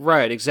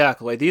 Right,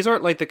 exactly. Like these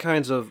aren't like the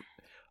kinds of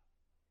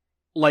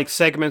like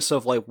segments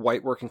of like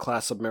white working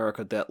class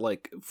America that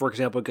like, for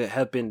example,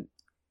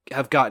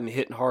 have gotten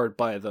hit hard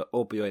by the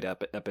opioid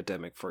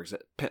epidemic, for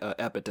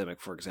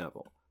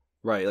example.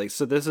 Right, like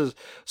so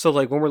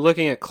like when we're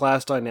looking at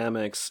class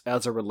dynamics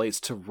as it relates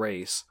to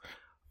race,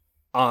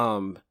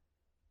 um,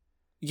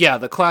 yeah,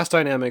 the class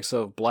dynamics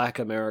of Black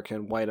America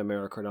and White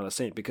America are not the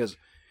same because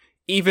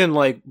even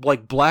like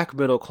Black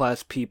middle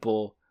class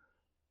people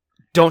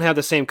don't have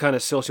the same kind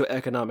of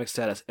socioeconomic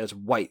status as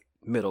white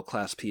middle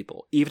class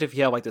people. Even if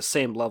you have like the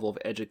same level of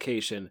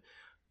education,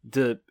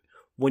 the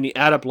when you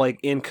add up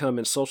like income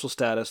and social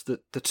status, the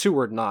two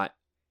are not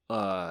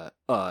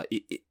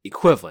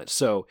equivalent.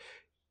 So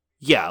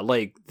yeah,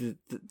 like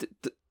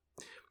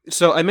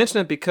so I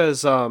mentioned it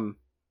because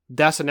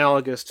that's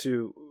analogous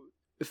to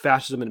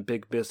fascism in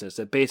big business.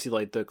 That basically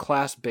like the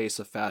class base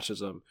of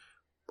fascism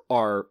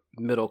are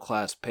middle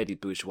class petty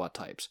bourgeois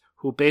types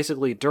who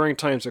basically during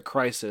times of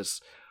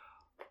crisis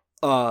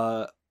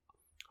uh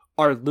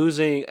are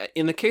losing.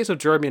 In the case of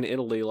Germany and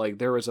Italy, like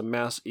there was a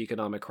mass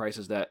economic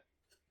crisis that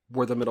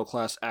where the middle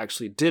class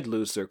actually did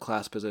lose their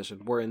class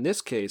position, where in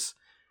this case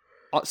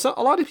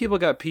a lot of people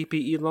got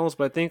PPE loans,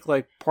 but I think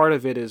like part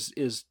of it is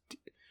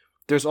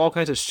there's all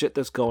kinds of shit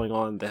that's going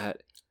on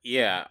that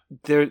Yeah.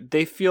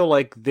 they feel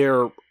like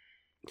their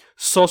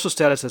social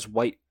status as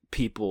white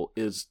people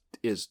is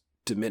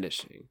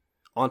diminishing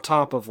on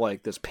top of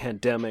like this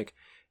pandemic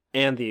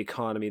and the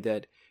economy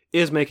that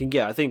is making,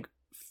 I think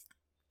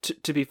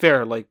to be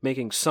fair, like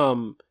making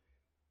some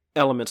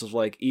elements of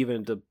like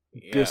even the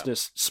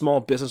small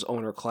business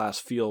owner class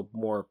feel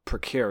more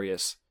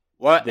precarious.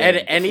 Well,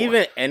 and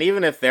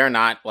even if they're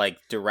not like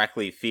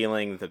directly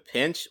feeling the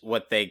pinch,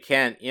 what they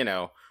can,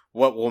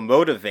 what will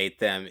motivate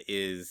them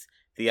is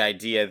the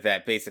idea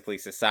that basically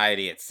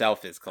society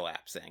itself is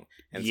collapsing,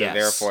 and so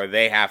therefore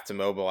they have to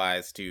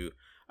mobilize to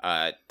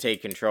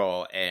take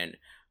control and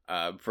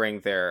and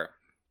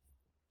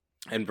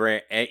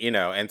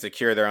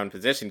secure their own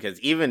position, because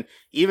even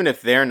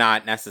if they're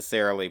not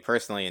necessarily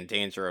personally in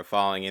danger of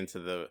falling into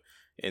the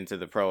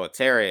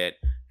proletariat,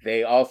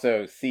 they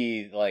also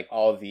see like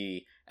all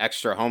the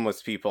extra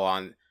homeless people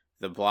on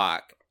the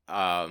block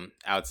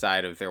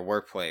outside of their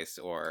workplace,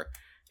 or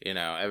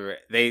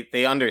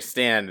they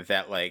understand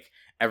that like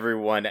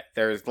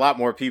there's a lot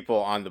more people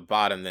on the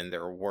bottom than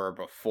there were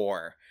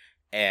before,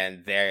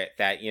 and that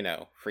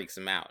freaks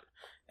them out.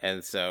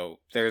 And so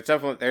there are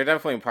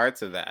definitely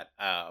parts of that.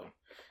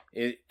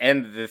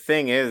 And the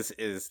thing is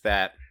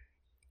that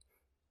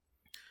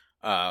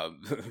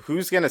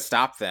who's going to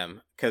stop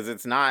them? Because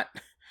it's not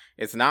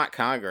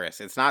Congress,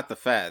 it's not the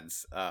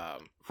feds.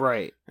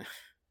 Right.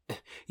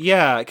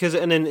 Yeah, because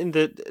and then in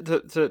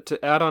to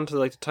add on to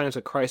like the times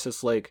of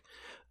crisis, like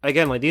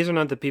again, like these are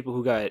not the people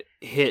who got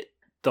hit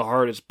the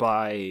hardest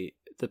by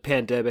the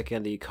pandemic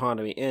and the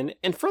economy, and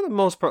for the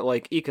most part,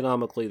 like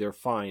economically, they're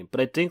fine. But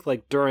I think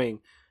like during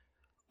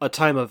a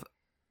time of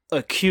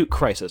acute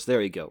crisis,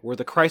 there you go, where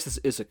the crisis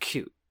is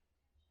acute,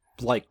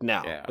 like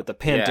now with the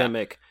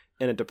pandemic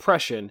and a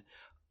depression.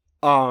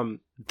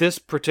 This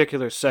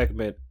particular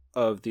segment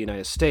of the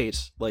United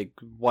States, like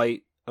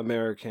white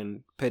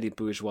American petty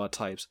bourgeois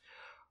types,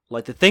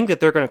 like the thing that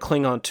they're going to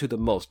cling on to the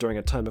most during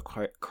a time of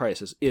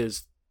crisis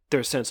is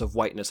their sense of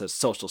whiteness as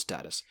social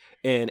status.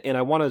 And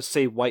I want to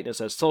say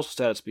whiteness as social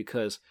status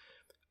because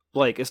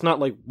like it's not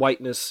like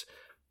whiteness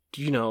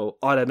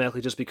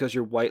automatically just because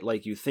you're white,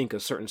 like you think a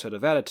certain set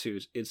of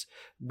attitudes. It's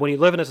when you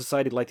live in a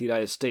society like the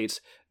United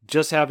States,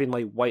 just having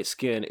like white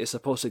skin is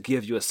supposed to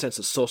give you a sense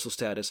of social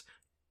status,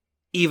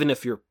 even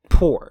if you're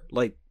poor.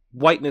 Like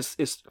whiteness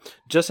is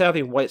just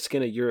having white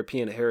skin of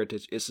European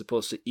heritage is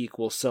supposed to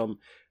equal some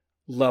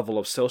level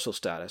of social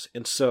status.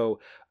 And so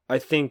I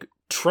think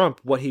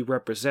Trump, what he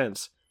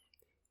represents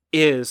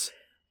is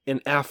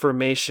an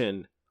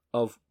affirmation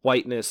of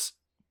whiteness,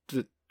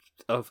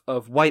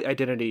 of white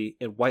identity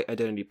and white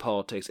identity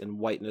politics and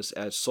whiteness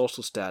as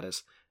social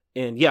status.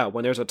 And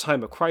when there's a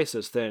time of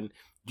crisis, then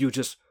you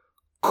just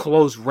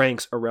close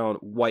ranks around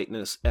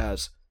whiteness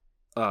as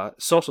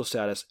social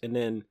status. And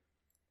then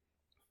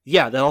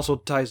that also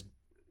ties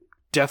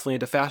definitely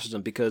into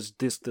fascism, because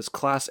this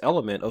class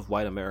element of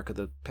white America,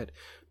 the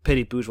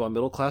petty bourgeois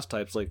middle class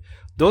types, like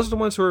those are the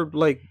ones who are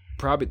like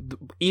probably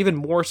even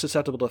more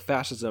susceptible to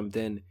fascism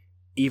than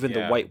even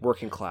the white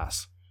working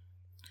class.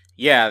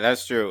 Yeah,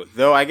 that's true.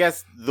 Though I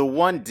guess the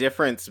one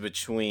difference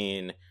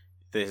between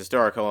the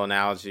historical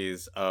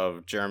analogies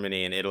of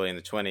Germany and Italy in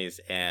the 20s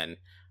and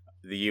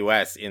the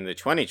US in the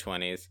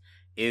 2020s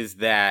is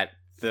that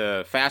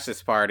the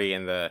Fascist Party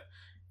and the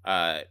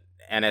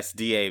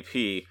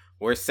NSDAP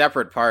were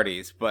separate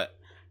parties, but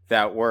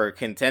that were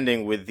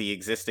contending with the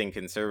existing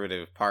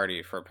Conservative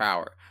Party for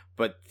power.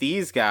 But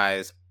these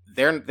guys,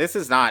 this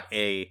is not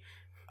a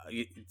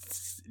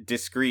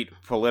discrete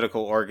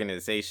political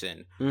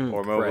organization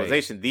or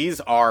mobilization. Right. These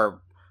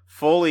are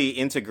fully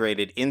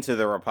integrated into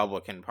the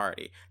Republican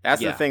Party.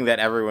 That's the thing that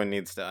everyone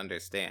needs to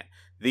understand.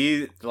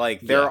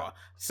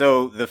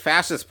 So the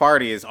Fascist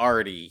Party is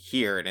already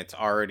here, and it's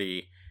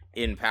already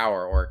in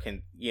power or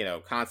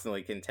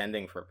constantly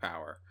contending for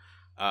power,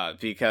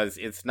 because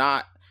it's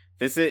not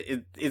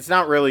it's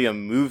not really a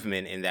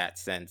movement in that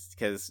sense,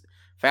 because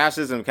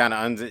fascism kind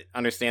of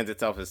understands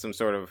itself as some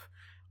sort of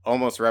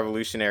almost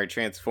revolutionary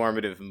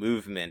transformative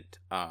movement,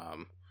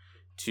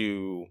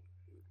 to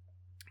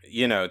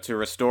to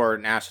restore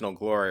national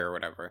glory or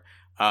whatever.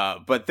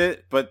 But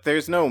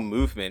there's no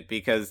movement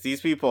because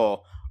these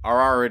people are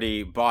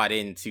already bought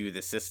into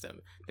the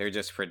system. They're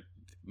just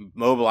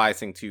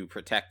mobilizing to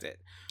protect it.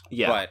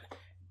 Yeah, but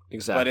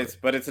exactly.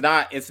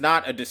 It's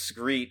not a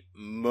discrete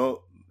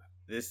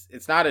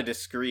it's not a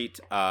discrete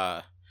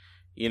or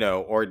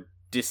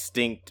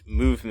distinct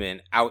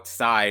movement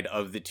outside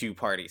of the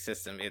two-party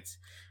system. It's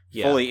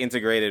fully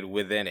integrated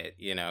within it.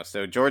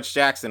 So George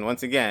Jackson,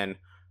 once again,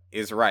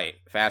 is right.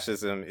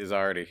 Fascism is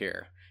already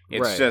here.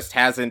 It's just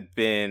hasn't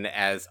been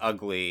as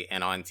ugly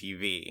and on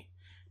TV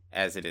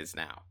as it is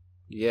now.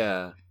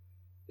 Yeah.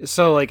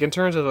 So, like, in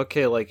terms of,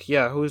 okay, like,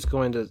 yeah, who's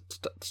going to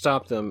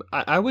stop them?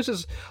 I was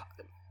just...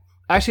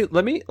 Actually,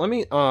 let me,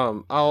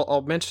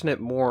 I'll mention it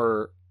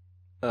more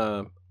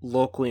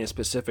locally and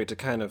specific to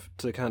kind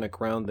of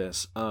ground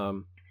this.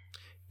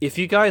 If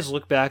you guys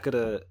look back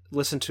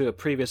listen to a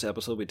previous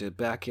episode we did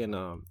back in,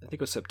 I think it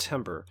was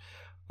September,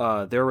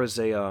 there was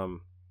a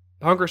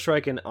hunger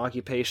strike and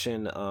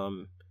occupation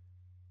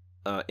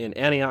in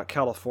Antioch,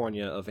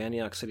 California, of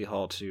Antioch City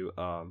Hall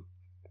to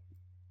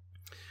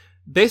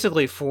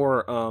basically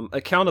for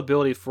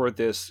accountability for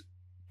this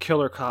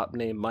killer cop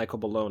named Michael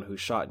Malone who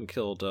shot and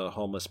killed a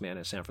homeless man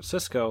in San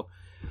Francisco.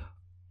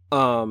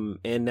 And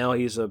now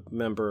he's a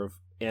member of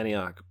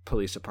Antioch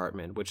Police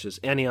Department, which is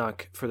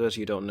Antioch, for those of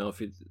you who don't know,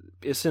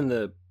 it's in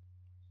the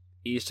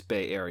East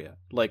Bay area.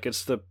 Like,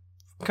 it's the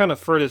kind of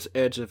furthest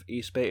edge of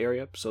East Bay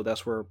area, so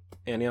that's where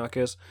Antioch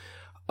is.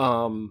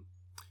 And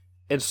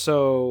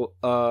so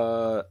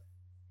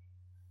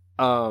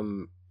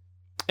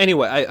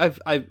anyway,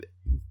 I've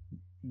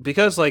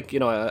because, like,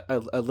 I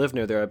live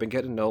near there, I've been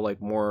getting to know,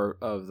 like, more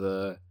of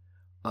the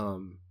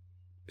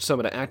some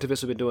of the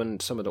activists have been doing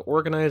some of the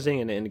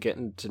organizing and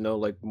getting to know,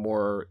 like,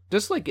 more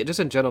just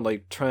in general,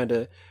 like, trying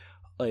to,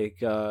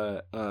 like,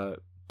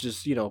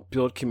 just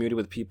build community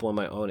with people in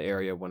my own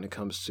area when it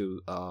comes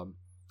to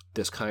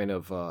this kind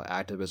of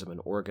activism and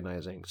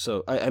organizing.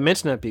 So I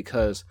mention that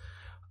because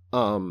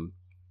I've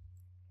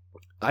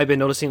been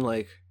noticing,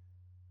 like,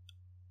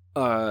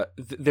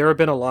 there have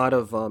been a lot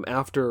of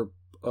after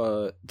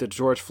the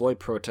George Floyd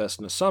protests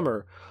in the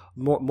summer,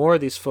 more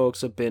of these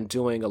folks have been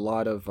doing a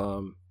lot of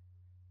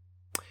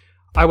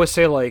I would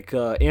say, like,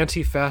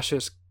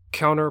 anti-fascist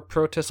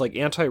counter-protests, like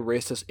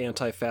anti-racist,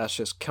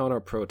 anti-fascist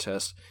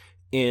counter-protests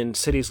in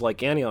cities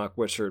like Antioch,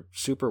 which are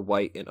super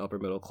white and upper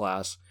middle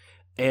class,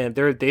 and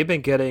they've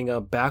been getting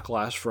a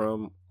backlash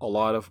from a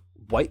lot of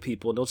white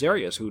people in those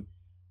areas who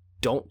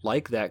don't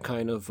like that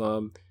kind of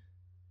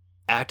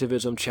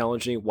activism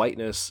challenging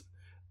whiteness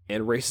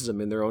and racism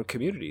in their own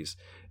communities.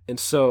 And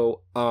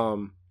so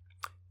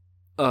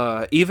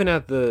even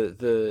at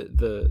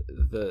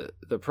the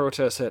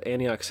protests at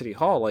Antioch City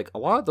Hall, like, a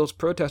lot of those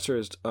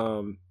protesters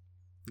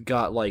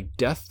got, like,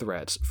 death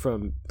threats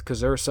because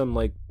there were some,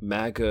 like,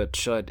 MAGA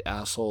chud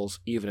assholes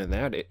even in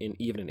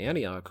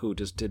Antioch who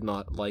just did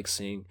not like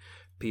seeing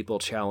people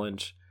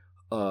challenge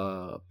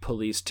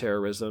police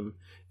terrorism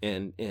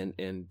and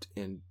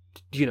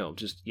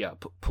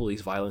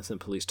police violence and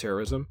police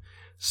terrorism.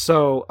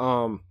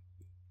 So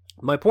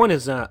my point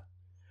is that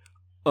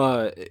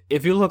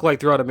if you look, like,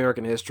 throughout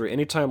American history,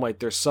 anytime, like,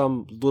 there's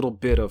some little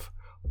bit of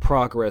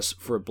progress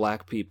for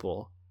black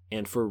people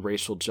and for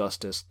racial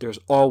justice, there's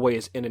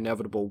always an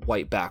inevitable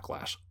white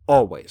backlash,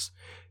 always.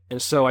 And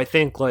so I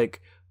think,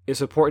 like, it's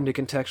important to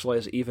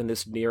contextualize even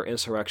this near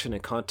insurrection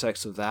in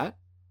context of that.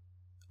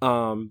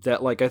 That,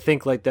 like, I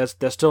think, like, that's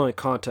still in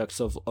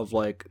context of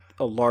like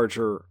a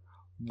larger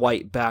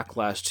white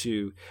backlash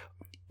to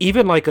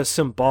even, like, a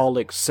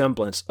symbolic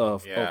semblance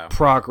of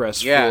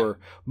progress for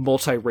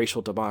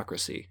multiracial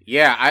democracy.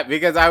 Yeah,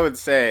 because I would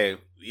say,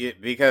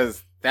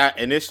 because that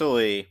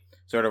initially,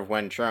 sort of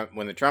when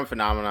the Trump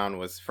phenomenon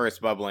was first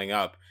bubbling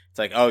up, it's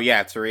like, oh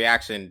yeah, it's a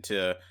reaction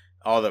to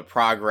all the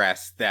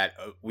progress that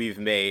we've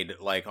made,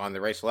 like, on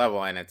the racial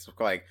level, and it's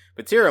like,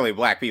 materially,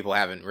 black people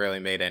haven't really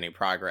made any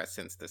progress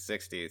since the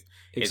 60s.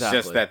 Exactly. It's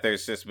just that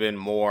there's just been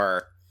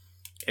more.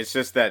 It's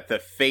just that the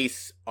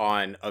face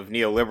of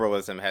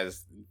neoliberalism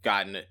has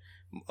gotten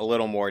a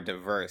little more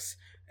diverse,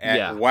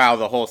 while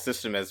the whole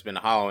system has been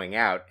hollowing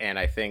out. And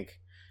I think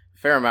a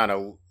fair amount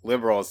of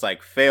liberals,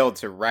 like, failed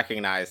to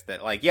recognize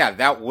that, like, yeah,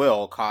 that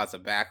will cause a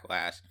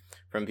backlash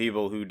from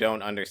people who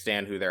don't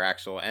understand who their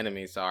actual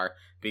enemies are,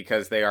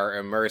 because they are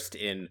immersed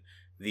in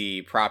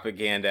the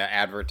propaganda,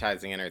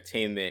 advertising,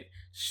 entertainment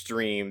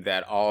stream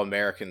that all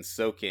Americans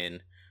soak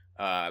in,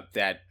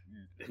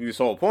 whose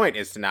whole point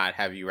is to not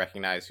have you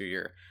recognize who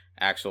your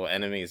actual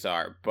enemies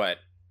are. But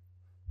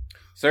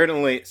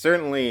certainly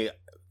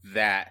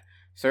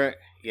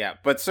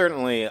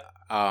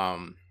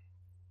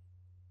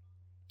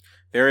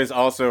there is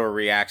also a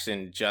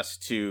reaction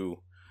just to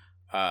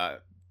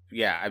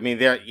yeah, I mean,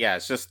 there, yeah,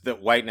 it's just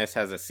that whiteness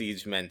has a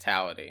siege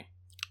mentality.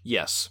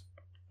 Yes.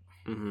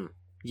 Mm-hmm.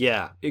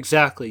 Yeah,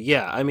 exactly.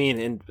 Yeah, I mean,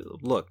 and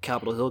look,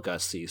 Capitol Hill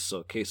got seized,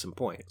 so case in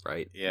point,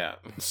 right? Yeah.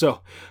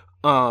 So,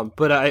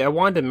 but I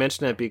wanted to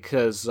mention it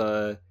because,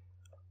 I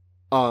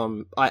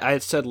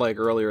had said like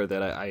earlier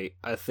that I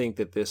think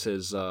that this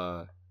is,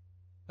 I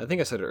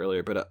think I said it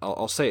earlier, but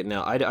I'll say it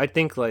now. I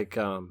think like,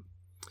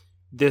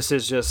 this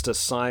is just a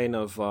sign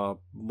of,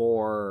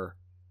 more,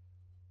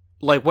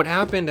 like what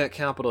happened at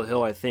Capitol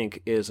Hill, I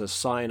think is a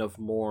sign of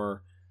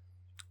more,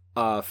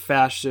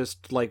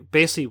 fascist, like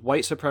basically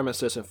white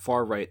supremacist and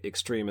far right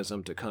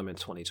extremism to come in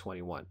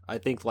 2021. I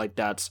think like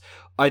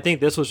I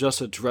think this was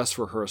just a dress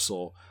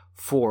rehearsal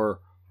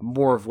for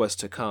more of what's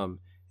to come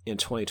in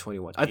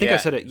 2021. I think I Yeah.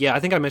 said it. Yeah,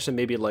 I think I mentioned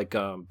maybe like,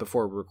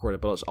 before we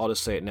recorded, but I'll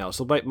just say it now.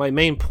 So my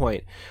main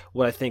point,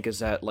 what I think is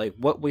that like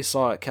what we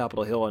saw at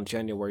Capitol Hill on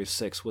January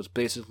 6th was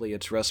basically a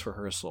dress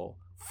rehearsal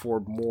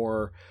for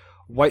more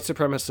white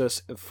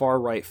supremacist and far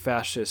right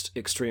fascist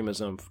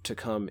extremism to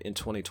come in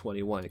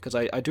 2021. Because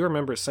I do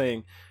remember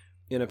saying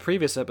in a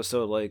previous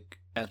episode, like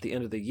at the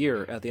end of the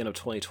year, at the end of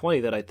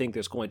 2020, that I think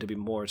there's going to be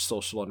more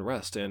social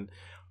unrest. And,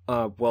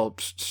 well,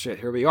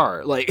 shit, here we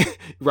are, like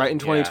right in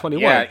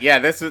 2021. Yeah.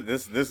 This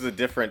is a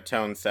different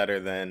tone setter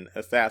than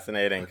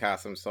assassinating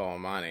Qasem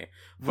Soleimani,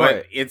 but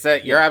Right. it's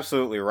you're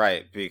absolutely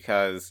right,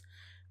 because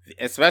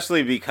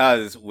especially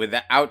because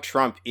without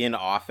Trump in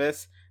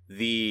office,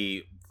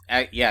 the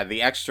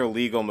the extra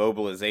legal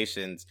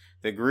mobilizations,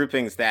 the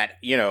groupings that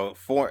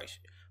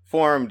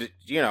formed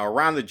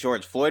around the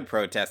George Floyd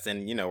protests,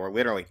 and were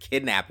literally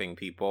kidnapping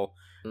people,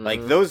 like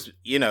Mm-hmm. those,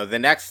 the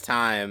next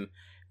time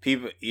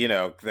people,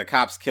 the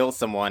cops kill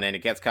someone and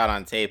it gets caught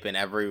on tape and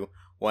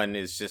everyone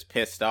is just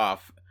pissed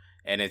off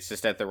and it's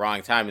just at the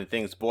wrong time and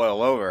things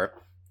boil over,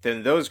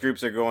 then those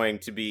groups are going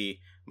to be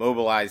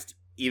mobilized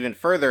even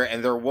further,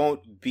 and there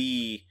won't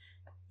be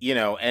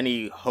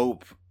any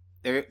hope.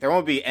 There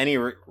won't be any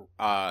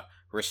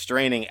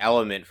restraining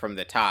element from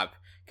the top,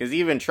 because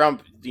even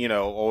Trump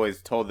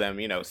always told them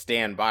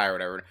stand by or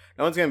whatever.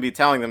 No one's going to be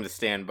telling them to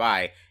stand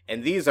by,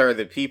 and these are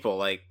the people.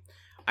 Like,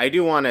 I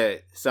do want to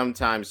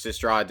sometimes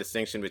just draw a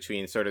distinction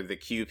between sort of the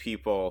Q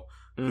people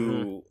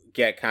who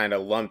get kind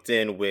of lumped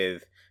in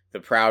with the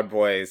Proud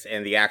Boys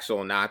and the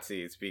actual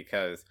Nazis,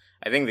 because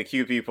I think the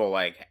Q people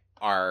like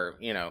are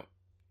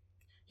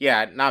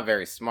not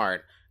very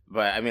smart,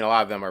 but I mean a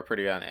lot of them are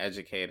pretty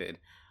uneducated.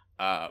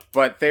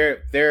 But they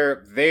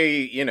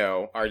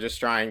are just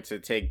trying to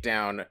take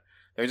down.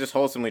 They're just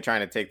wholesomely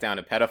trying to take down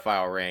a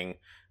pedophile ring,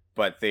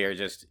 but they are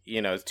just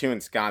too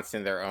ensconced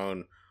in their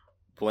own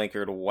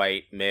blinkered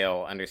white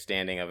male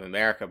understanding of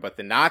America. But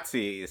the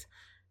Nazis,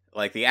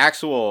 like the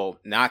actual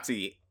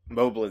Nazi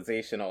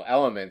mobilizational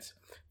elements,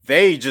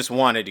 they just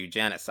want to do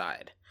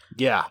genocide.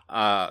 Yeah.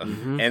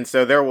 And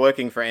so they're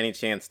looking for any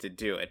chance to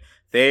do it.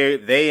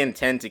 They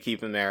intend to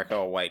keep America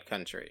a white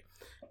country,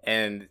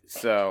 and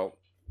so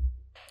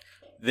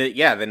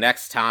the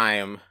next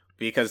time,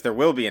 because there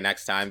will be a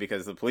next time,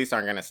 because the police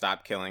aren't going to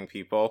stop killing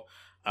people.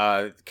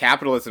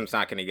 Capitalism's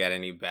not going to get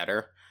any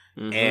better.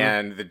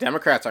 And the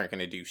Democrats aren't going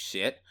to do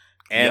shit.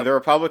 And the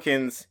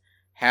Republicans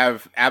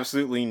have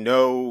absolutely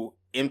no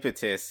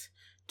impetus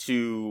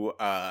to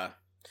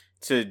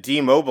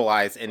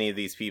demobilize any of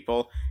these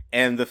people.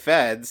 And the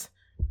feds,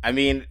 I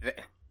mean,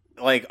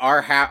 like,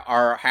 are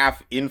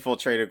half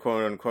infiltrated,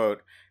 quote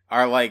unquote,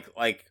 are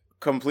like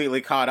completely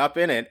caught up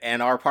in it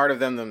and are part of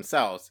them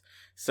themselves.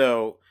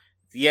 So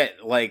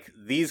like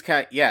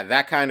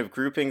that kind of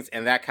groupings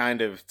and that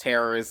kind of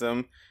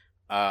terrorism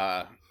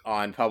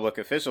on public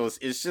officials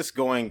is just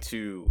going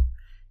to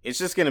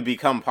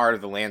become part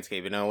of the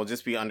landscape, and it will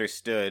just be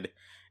understood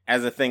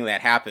as a thing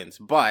that happens,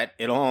 but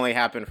it'll only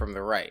happen from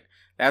the right.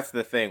 That's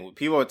the thing.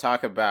 People would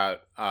talk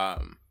about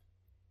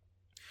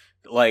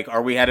like,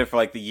 are we headed for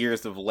like the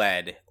years of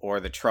lead or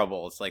the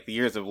troubles? Like, the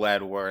years of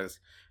lead was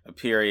a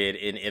period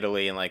in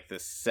Italy in like the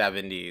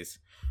 70s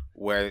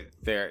where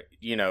they're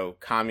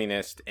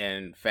communist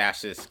and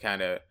fascist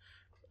kind of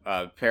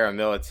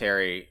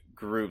paramilitary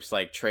groups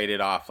like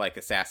traded off like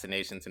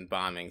assassinations and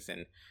bombings,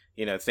 and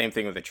same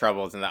thing with the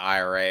troubles in the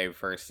IRA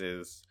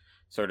versus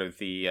sort of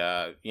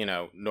the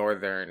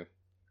northern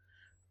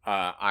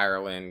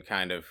Ireland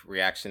kind of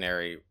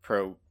reactionary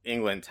pro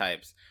England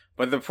types.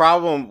 But the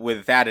problem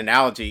with that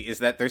analogy is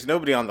that there's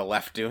nobody on the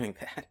left doing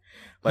that.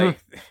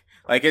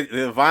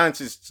 The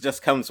violence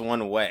just comes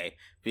one way,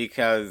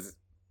 because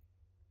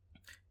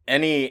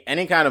any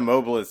kind of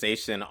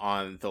mobilization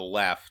on the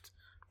left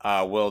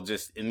will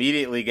just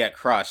immediately get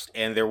crushed,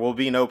 and there will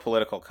be no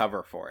political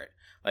cover for it.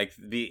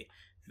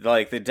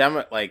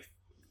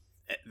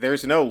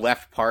 There's no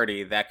left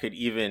party that could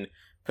even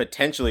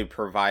potentially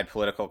provide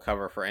political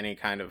cover for any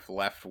kind of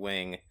left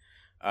wing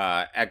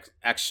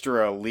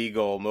extra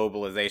legal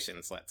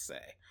mobilizations, let's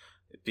say,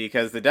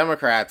 because the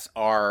Democrats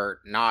are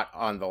not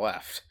on the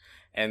left.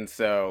 And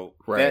so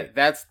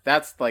that's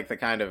like the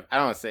kind of, I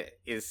don't want to say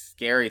is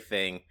scary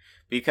thing,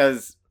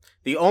 because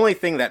the only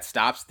thing that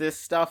stops this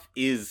stuff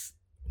is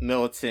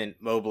militant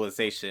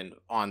mobilization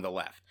on the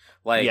left.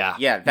 Like,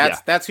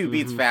 that's who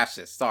beats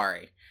fascists.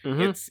 Sorry,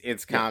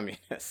 it's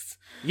communists.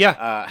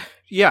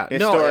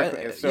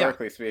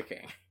 Historically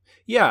speaking.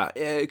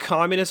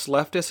 Communist,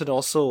 leftist, and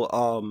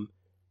also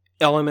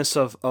elements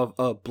of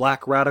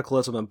black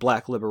radicalism and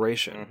black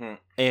liberation,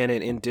 and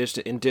in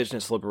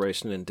indigenous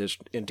liberation and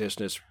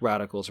indigenous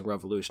radicals and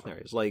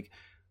revolutionaries.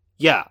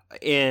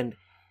 And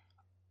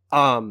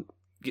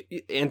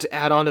to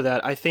add on to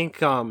that, I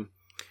think one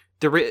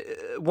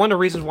of the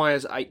reasons why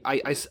is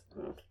I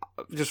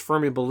just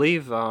firmly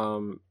believe.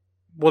 The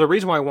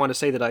reason why I want to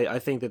say that I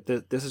think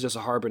that this is just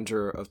a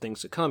harbinger of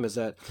things to come is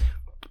that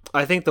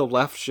I think the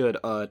left should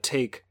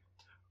take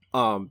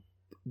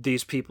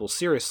these people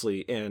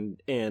seriously,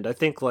 and I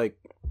think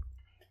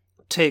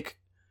take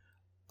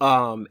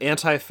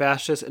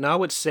anti-fascist, and I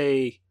would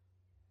say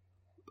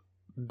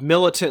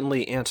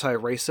militantly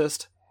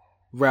anti-racist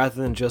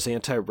rather than just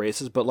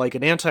anti-racist, but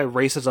an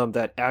anti-racism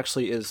that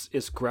actually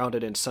is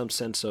grounded in some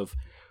sense of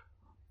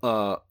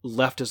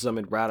leftism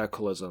and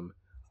radicalism.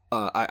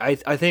 I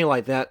think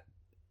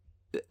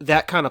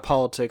that kind of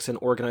politics and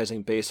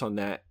organizing based on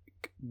that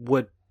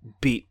would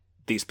beat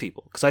these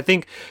people, because the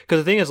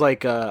thing is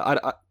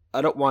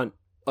I don't want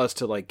us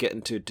to get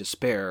into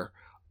despair,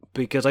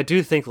 because I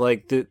do think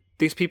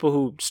these people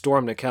who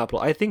stormed the Capitol,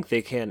 I think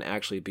they can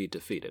actually be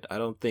defeated. I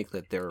don't think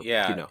that they're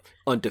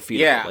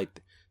undefeated.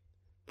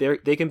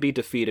 They can be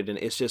defeated, and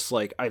it's just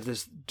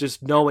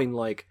just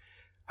knowing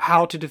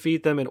how to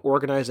defeat them and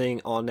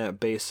organizing on that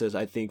basis.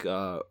 I think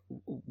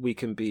we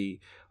can be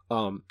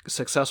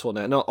successful in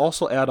that. And I'll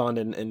also add on,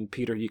 and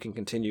Peter, you can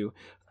continue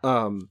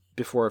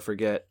before I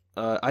forget.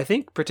 I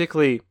think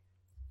particularly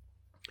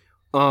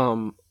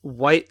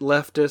white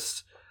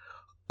leftists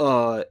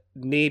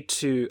need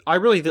to.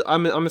 I'm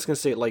just gonna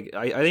say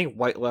I think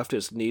white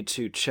leftists need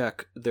to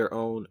check their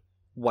own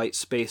white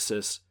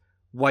spaces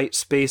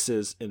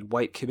and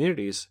white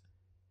communities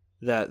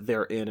that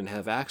they're in and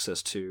have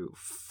access to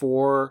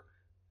for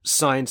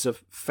signs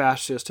of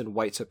fascist and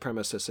white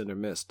supremacists in their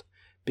midst.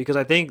 Because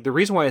I think the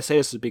reason why I say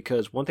this is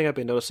because one thing I've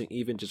been noticing,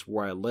 even just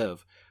where I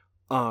live,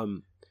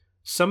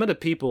 some of the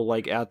people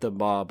at the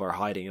mob are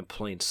hiding in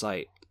plain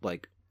sight,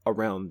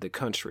 around the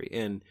country.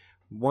 And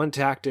one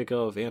tactic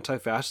of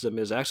anti-fascism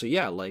is actually,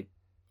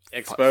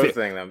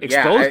 exposing them.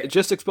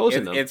 Just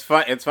exposing them. It's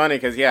funny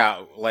because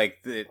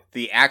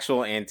the actual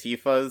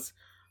Antifas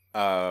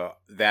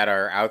that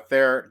are out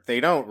there, they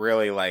don't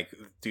really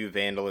do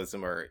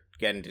vandalism or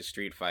get into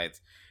street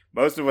fights.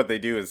 Most of what they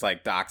do is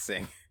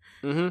doxing.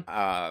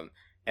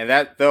 And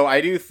that, though,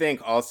 I do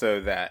think also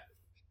that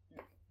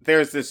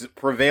there's this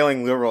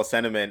prevailing liberal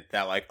sentiment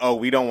that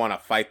we don't want to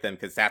fight them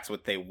because that's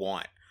what they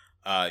want.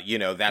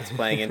 That's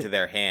playing into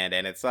their hand.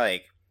 And it's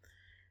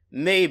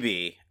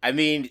maybe, I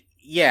mean,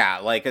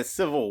 a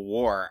civil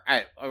war.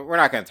 We're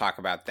not going to talk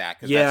about that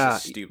because that's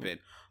just stupid.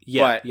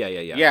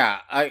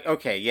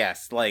 Okay,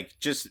 yes.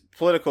 Just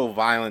political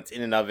violence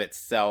in and of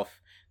itself,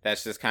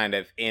 that's just kind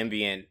of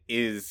ambient,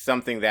 is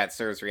something that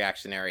serves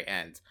reactionary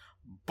ends.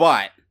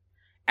 But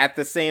at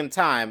the same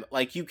time,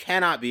 you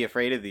cannot be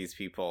afraid of these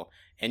people.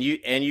 And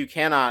you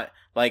cannot,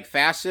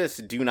 fascists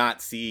do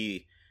not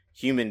see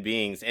human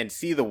beings and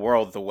see the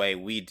world the way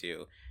we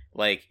do.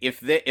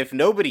 If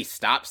nobody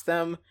stops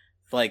them,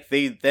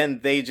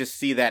 they just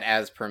see that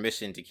as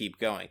permission to keep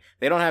going.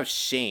 They don't have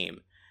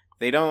shame.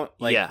 They don't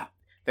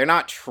they're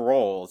not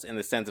trolls in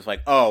the sense of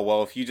oh,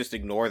 well, if you just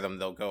ignore them,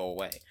 they'll go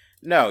away.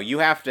 No, you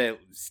have to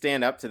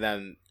stand up to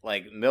them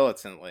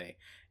militantly.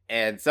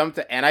 And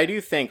I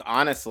do think,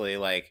 honestly,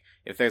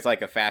 if there's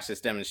a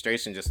fascist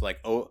demonstration, just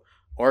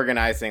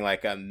organizing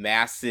a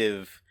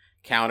massive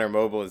counter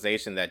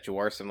mobilization that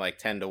dwarfs them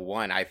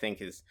 10-1, I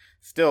think is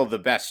still the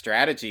best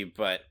strategy.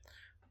 But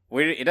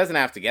it doesn't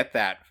have to get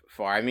that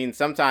far. I mean,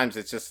 sometimes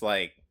it's just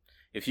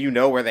if you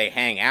know where they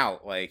hang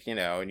out,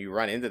 and you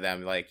run into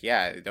them,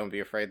 don't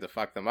be afraid to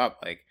fuck them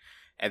up.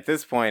 At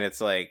this point,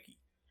 it's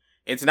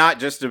it's not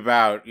just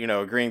about,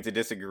 agreeing to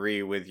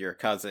disagree with your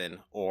cousin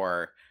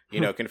or,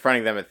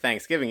 confronting them at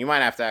Thanksgiving. You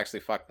might have to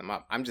actually fuck them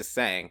up. I'm just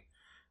saying,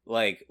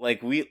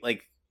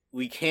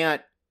 we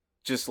can't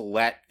just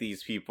let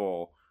these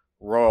people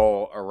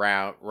roam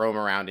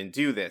around and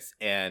do this.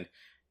 And,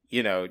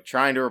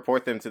 trying to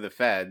report them to the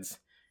feds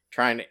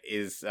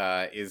is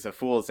a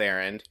fool's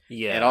errand.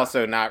 Yeah. And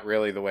also not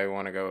really the way we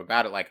want to go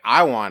about it.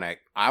 I want to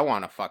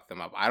fuck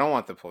them up. I don't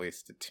want the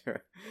police to do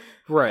it.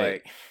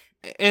 Right.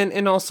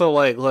 And also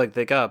look,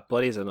 they got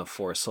buddies in the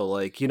force, so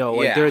they're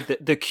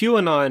the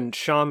QAnon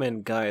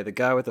shaman guy, the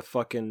guy with the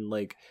fucking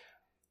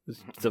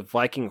the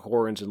Viking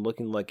horns and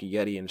looking like a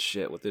Yeti and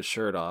shit with his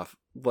shirt off.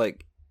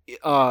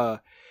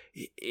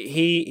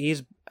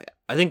 He's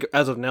I think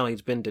as of now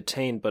he's been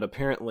detained, but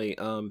apparently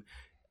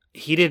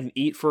he didn't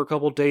eat for a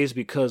couple days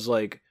because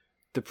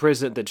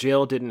the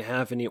jail didn't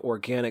have any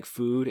organic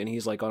food, and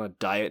he's on a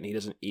diet and he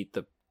doesn't eat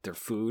their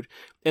food.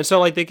 And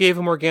so they gave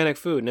him organic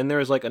food. And then there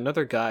was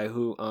another guy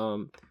who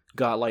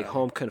got like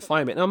home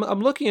confinement. And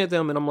I'm looking at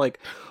them and I'm like,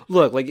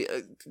 look, like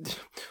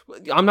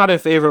I'm not in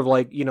favor of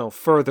like, you know,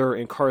 further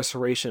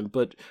incarceration,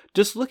 but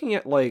just looking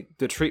at like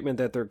the treatment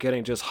that they're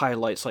getting just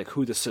highlights like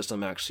who the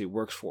system actually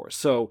works for.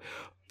 So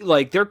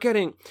like they're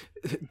getting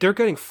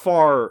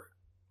far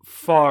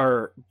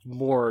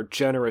more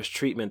generous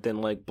treatment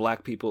than like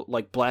black people,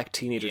 like black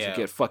teenagers who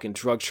get fucking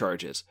drug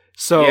charges.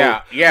 So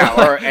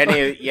or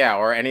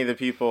any of the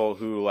people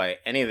who like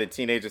any of the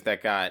teenagers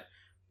that got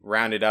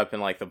rounded up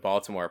in like the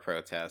Baltimore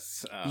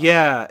protests.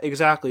 Yeah,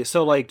 exactly.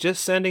 So like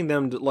just sending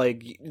them to,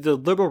 like the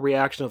liberal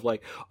reaction of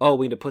like, oh,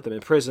 we need to put them in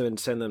prison and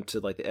send them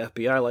to like the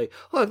FBI. Like,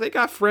 look, they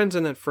got friends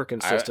in that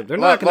freaking system. They're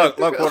not gonna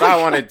look. What I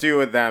want to do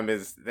with them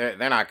is they're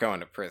not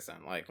going to prison.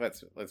 Like,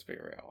 let's be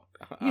real.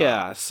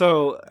 Yeah.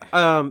 So,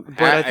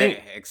 but I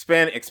think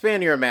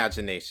expand your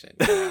imagination.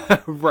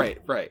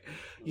 right.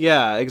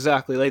 Yeah,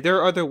 exactly. Like there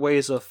are other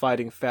ways of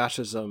fighting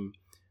fascism,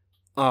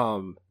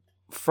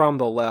 from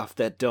the left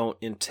that don't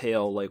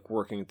entail like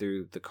working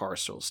through the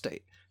carceral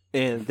state,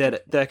 and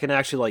that can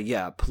actually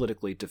like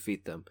politically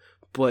defeat them.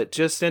 But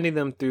just sending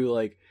them through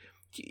like,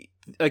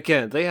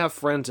 again, they have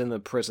friends in the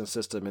prison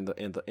system and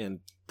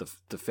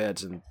the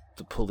feds and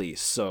the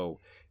police. So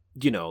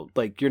you know,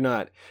 like you're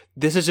not.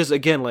 This is just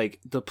again like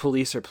the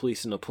police are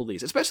policing the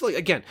police. Especially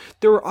again,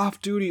 there were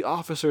off-duty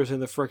officers in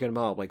the freaking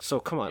mob. Like so,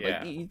 come on,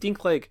 like you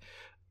think like,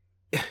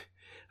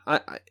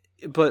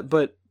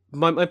 but.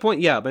 My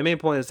main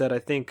point is that I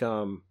think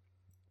like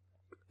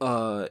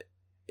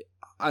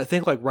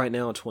right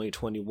now in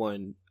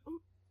 2021,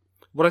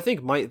 what I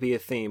think might be a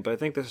theme, but I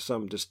think there's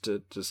some just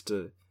to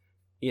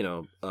you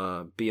know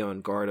be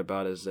on guard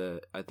about is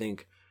that I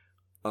think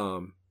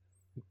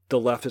the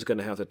left is going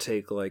to have to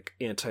take like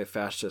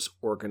anti-fascist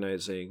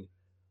organizing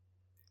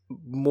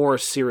more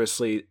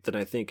seriously than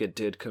I think it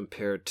did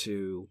compared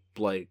to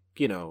like,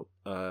 you know,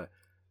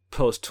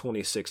 post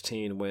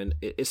 2016 when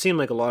it seemed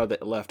like a lot of the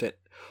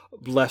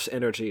left's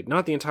energy,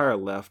 not the entire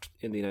left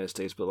in the United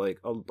States, but like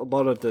a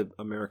lot of the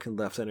American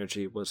left's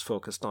energy was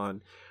focused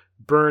on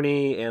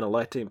Bernie and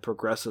electing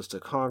progressives to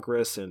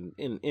Congress, and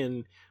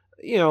in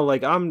you know,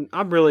 like I'm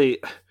really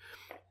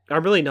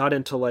not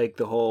into like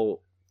the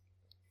whole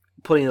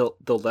putting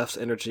the left's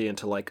energy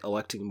into like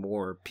electing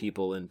more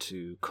people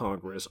into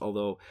Congress,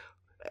 although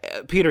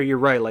Peter, you're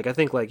right. Like, I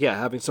think, like,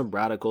 having some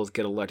radicals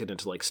get elected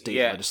into like state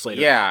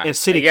legislature and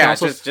city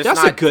councils,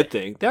 that's a good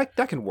thing. That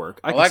can work.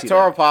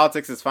 Electoral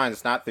politics is fine.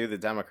 It's not through the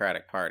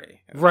Democratic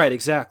Party. Right.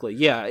 Exactly.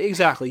 Yeah.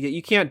 Exactly.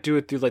 You can't do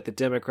it through like the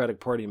Democratic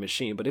Party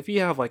machine. But if you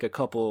have like a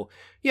couple,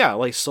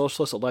 like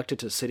socialists elected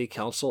to city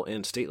council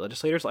and state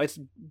legislators, I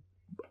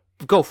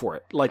go for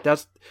it. Like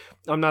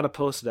I'm not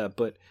opposed to that.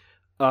 But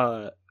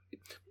I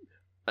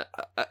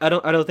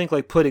don't think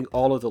like putting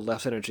all of the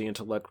left's energy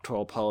into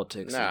electoral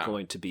politics is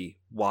going to be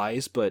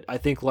wise, but I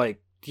think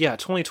like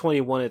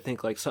 2021, I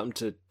think like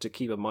something to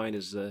keep in mind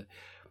is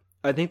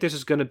I think this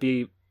is going to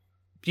be,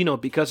 you know,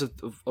 because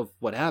of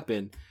what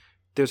happened,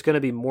 there's going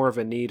to be more of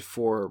a need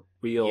for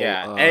real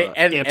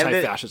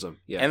anti-fascism.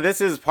 And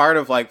this is part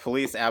of like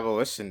police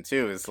abolition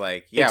too. Is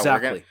like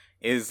exactly.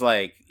 Is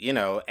like, you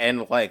know,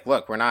 and like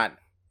look, we're not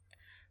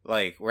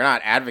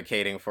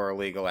advocating for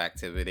illegal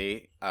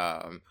activity.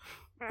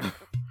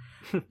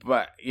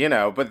 But you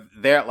know, but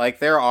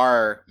there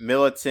are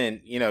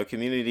militant, you know,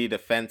 community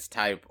defense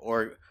type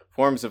or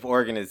forms of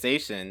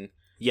organization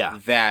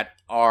that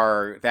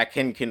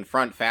can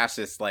confront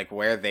fascists like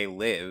where they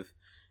live,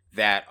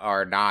 that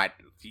are not,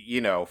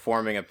 you know,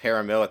 forming a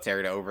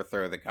paramilitary to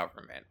overthrow the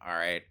government. All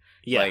right.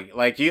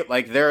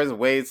 Like there is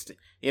ways to,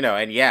 you know,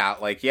 and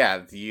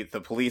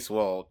the police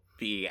will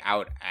be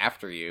out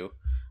after you,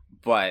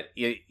 but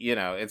you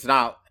know, it's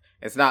not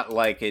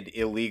like an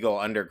illegal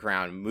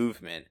underground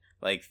movement.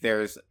 Like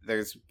there's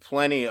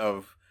plenty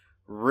of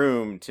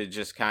room to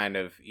just kind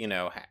of, you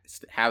know,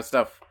 have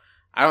stuff.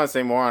 I don't want to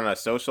say more on a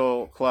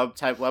social club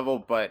type level,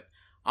 but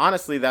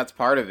honestly, that's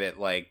part of it.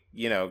 Like,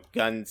 you know,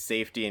 gun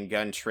safety and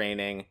gun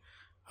training,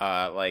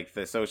 like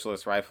the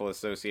Socialist Rifle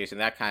Association,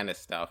 that kind of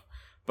stuff.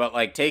 But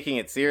like taking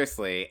it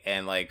seriously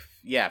and like,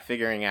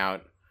 figuring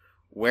out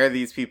where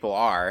these people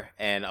are.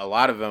 And a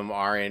lot of them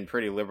are in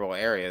pretty liberal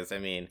areas. I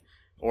mean,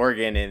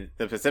 Oregon and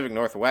the Pacific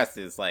Northwest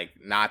is like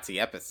Nazi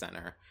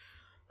epicenter.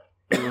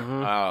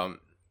 Mm-hmm.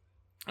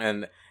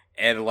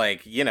 And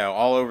like, you know,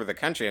 all over the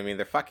country. I mean,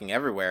 they're fucking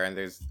everywhere, and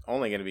there's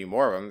only going to be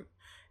more of them.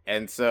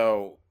 And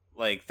so,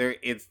 like,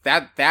 it's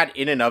that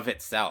in and of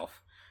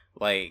itself,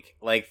 like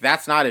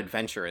that's not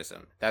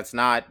adventurism. That's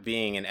not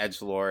being an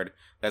edgelord.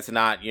 That's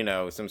not, you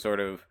know, some sort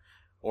of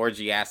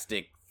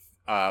orgiastic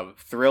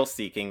thrill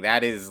seeking.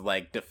 That is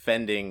like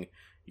defending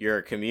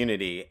your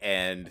community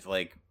and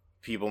like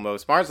people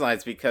most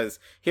marginalized. Because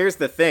here's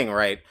the thing,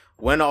 right?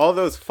 When all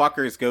those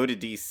fuckers go to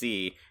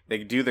DC,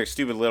 they do their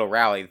stupid little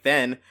rally.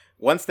 Then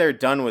once they're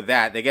done with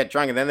that, they get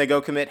drunk and then they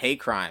go commit hate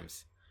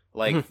crimes.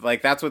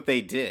 Like that's what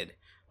they did.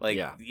 Like,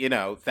 you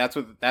know, that's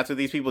what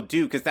these people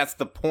do, because that's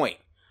the point.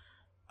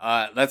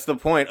 That's the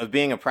point of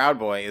being a Proud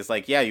Boy, is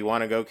like, you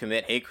want to go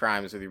commit hate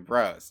crimes with your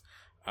bros.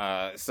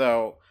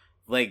 So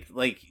like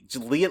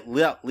just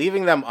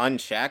leaving them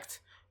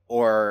unchecked,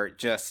 or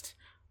just,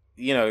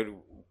 you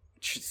know,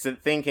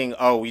 thinking,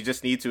 oh, we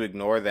just need to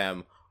ignore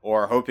them,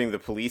 or hoping the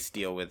police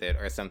deal with it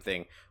or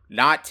something.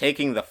 Not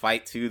taking the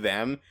fight to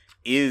them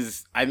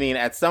is, I mean,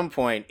 at some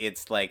point,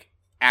 it's like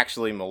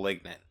actually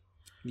malignant.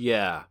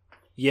 Yeah.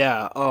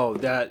 Yeah. Oh,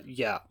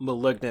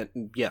 malignant.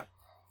 Yeah.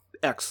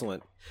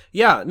 Excellent.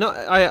 Yeah, no,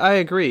 I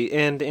agree,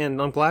 and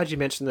I'm glad you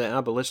mentioned the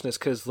abolitionists,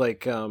 because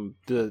like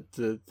the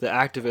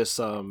activists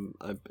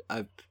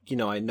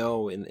I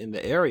know in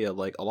the area,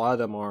 like a lot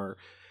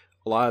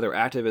of their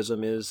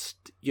activism is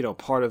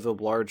part of the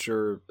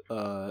larger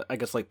I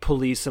guess like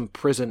police and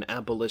prison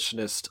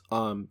abolitionist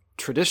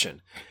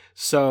tradition.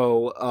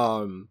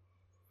 So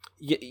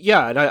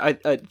yeah, and I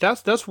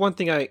that's one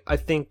thing I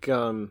think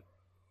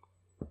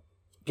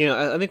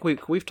I think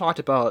we've talked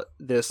about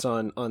this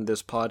on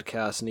this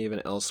podcast and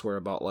even elsewhere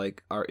about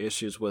like our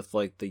issues with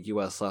like the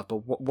U.S. left.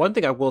 But one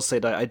thing I will say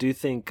that I do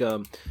think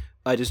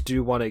I just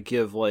do want to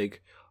give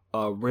like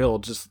real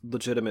just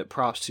legitimate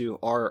props to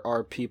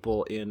our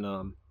people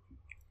in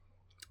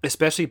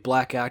especially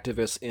Black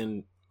activists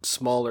in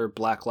smaller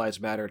Black Lives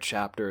Matter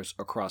chapters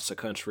across the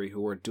country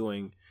who are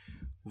doing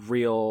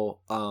real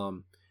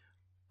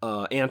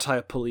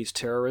anti-police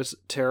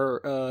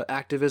terror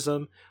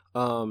activism.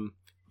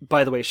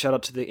 By the way, shout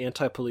out to the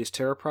Anti-Police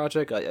Terror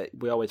Project.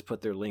 We always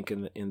put their link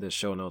in the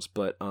show notes.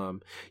 But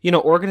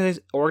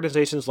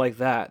organizations like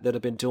that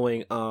have been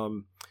doing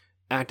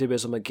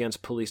activism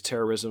against police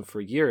terrorism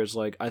for years.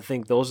 Like, I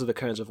think those are the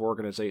kinds of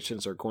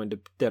organizations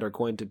that are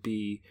going to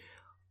be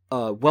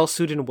well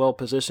suited and well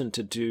positioned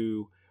to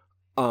do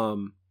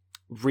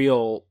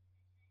real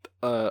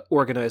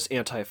organized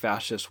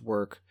anti-fascist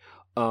work,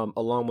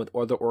 along with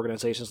other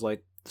organizations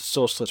like the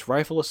Socialist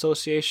Rifle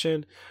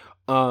Association.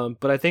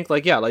 But I think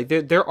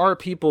there are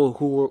people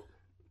who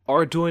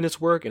are doing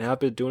this work and have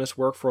been doing this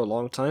work for a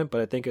long time.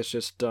 But I think it's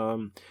just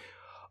a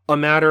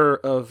matter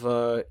of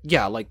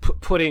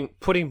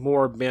putting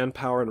more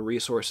manpower and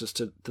resources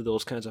to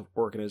those kinds of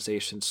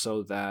organizations,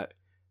 so that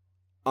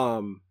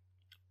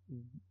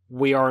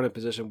we are in a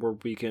position where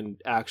we can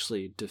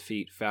actually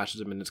defeat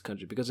fascism in this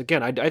country. Because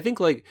again, I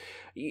think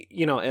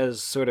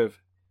as sort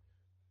of,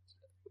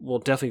 well,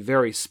 definitely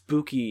very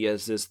spooky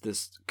as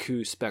this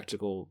coup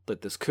spectacle,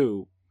 that this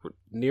coup,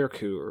 near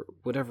coup, or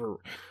whatever,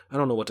 I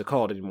don't know what to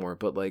call it anymore,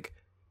 but like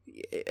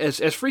as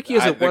freaky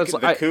as it was,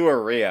 the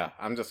coup-aria,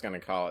 I'm just gonna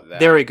call it that.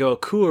 There we go,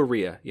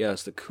 coup-aria.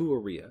 Yes, the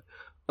coup-aria.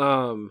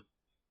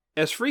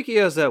 As freaky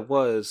as that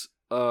was,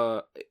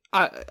 I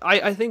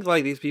think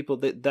like these people,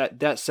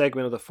 that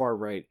segment of the far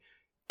right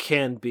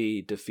can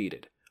be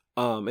defeated.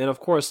 And of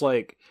course,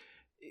 like,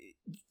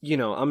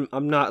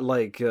 I'm not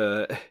like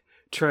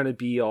trying to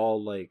be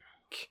all like,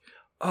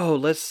 oh,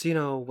 let's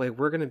like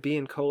we're gonna be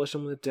in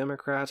coalition with the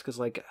Democrats, because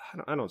like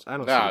I don't.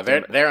 No,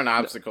 they're an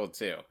obstacle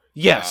too.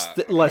 Yes,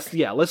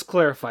 let's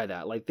clarify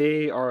that. Like,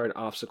 they are an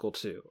obstacle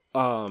too.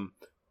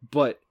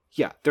 But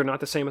yeah, they're not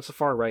the same as the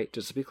far right.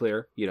 Just to be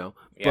clear, Yeah,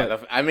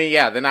 but,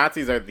 the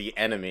Nazis are the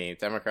enemy.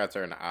 Democrats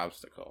are an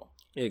obstacle.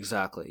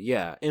 Exactly.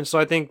 Yeah, and so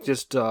I think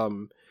just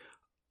and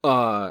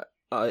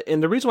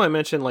the reason why I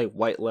mentioned like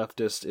white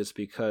leftists is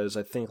because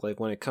I think like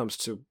when it comes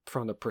to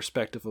from the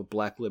perspective of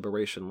Black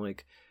liberation,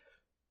 like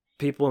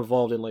people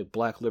involved in like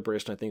Black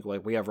liberation, I think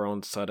like we have our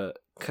own set of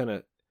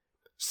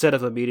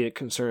immediate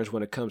concerns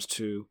when it comes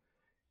to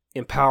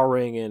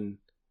empowering in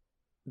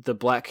the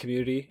Black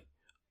community.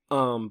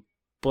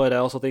 But I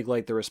also think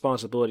like the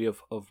responsibility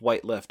of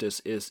white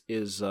leftists is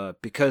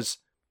because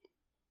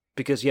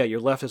yeah,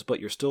 you're leftist, but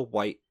you're still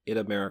white in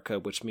America,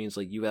 which means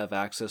like you have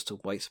access to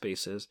white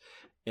spaces,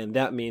 and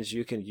that means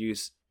you can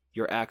use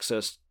your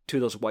access to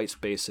those white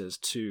spaces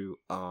to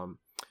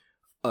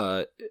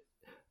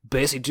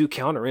basically do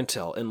counter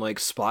intel and like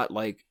spot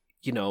like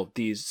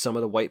some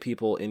of the white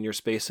people in your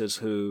spaces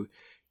who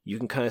you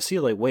can kind of see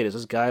like, wait, is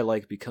this guy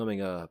like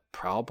becoming a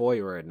Proud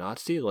Boy or a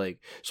Nazi? Like,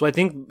 so I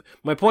think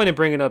my point in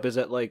bringing it up is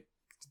that like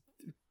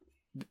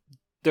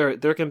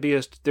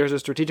there's a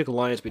strategic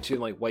alliance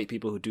between like white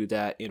people who do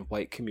that in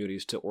white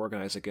communities to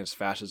organize against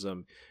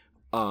fascism,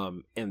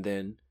 and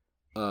then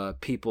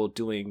people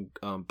doing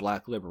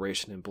Black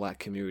liberation in Black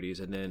communities,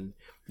 and then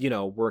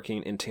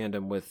working in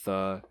tandem with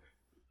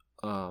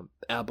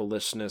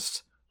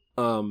abolitionists,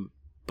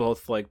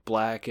 both like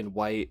Black and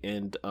white,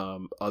 and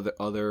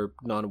other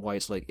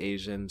non-whites like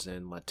Asians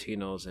and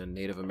Latinos and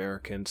Native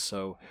Americans.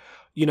 So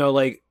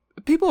like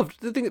people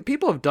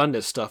have done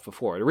this stuff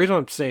before. The reason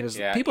I'm saying is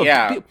people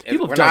have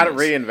we're done not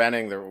this.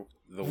 Reinventing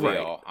the wheel,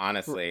 Right.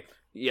 honestly.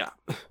 Yeah.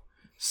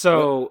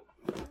 So,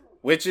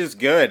 which is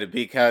good,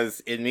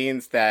 because it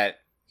means that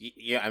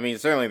I mean,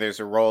 certainly there's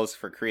roles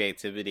for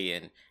creativity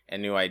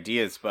and new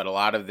ideas, but a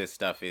lot of this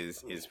stuff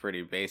is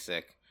pretty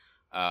basic,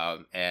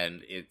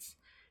 and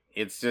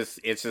it's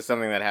just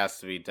something that has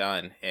to be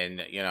done.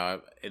 And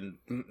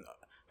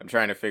I'm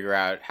trying to figure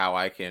out how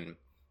I can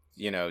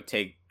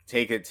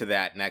take it to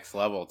that next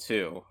level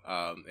too.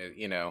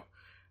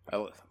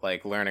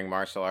 Like learning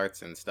martial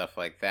arts and stuff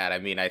like that. I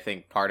mean, I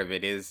think part of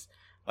it is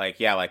like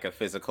a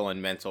physical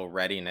and mental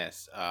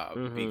readiness,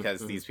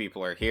 because these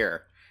people are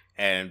here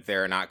and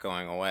they're not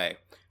going away.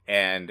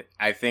 And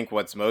I think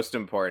what's most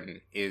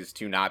important is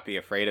to not be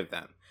afraid of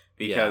them.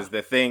 Because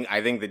I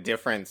think the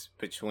difference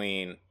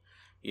between,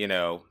 you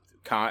know,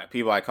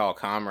 people I call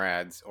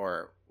comrades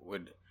or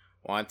would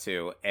want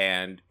to,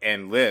 and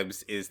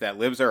libs, is that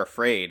libs are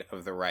afraid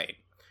of the right.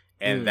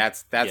 And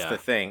that's the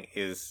thing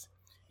is,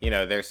 you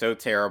know, they're so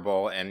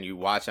terrible, and you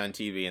watch on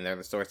TV and they're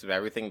the source of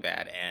everything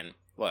bad. And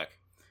look,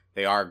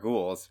 they are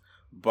ghouls,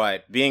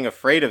 but being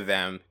afraid of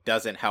them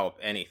doesn't help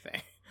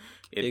anything.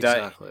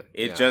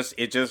 It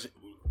just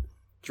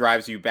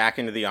drives you back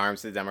into the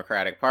arms of the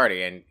Democratic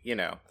Party. And, you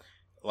know,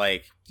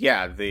 like,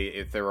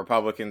 if the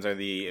Republicans are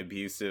the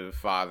abusive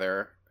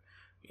father,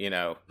 you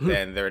know,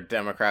 then the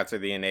Democrats are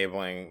the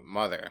enabling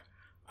mother.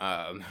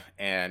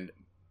 And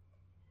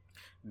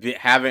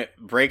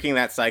breaking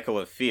that cycle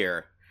of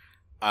fear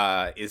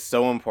is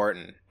so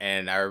important.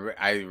 And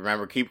I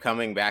remember keep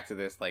coming back to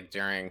this, like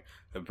during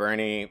the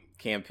Bernie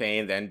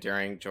campaign, then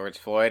during George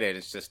Floyd.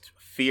 It's just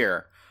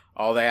fear.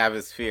 All they have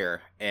is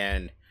fear.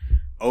 And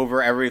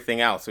over everything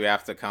else, we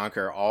have to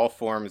conquer all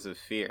forms of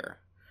fear.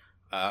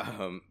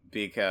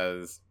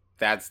 Because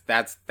that's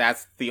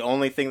the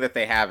only thing that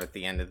they have at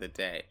the end of the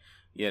day.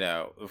 You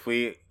know, if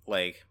we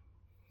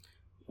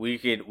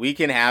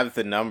can have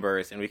the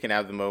numbers and we can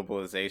have the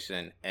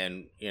mobilization,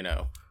 and, you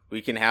know,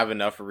 we can have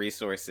enough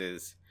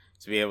resources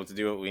to be able to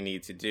do what we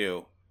need to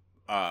do.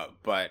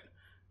 But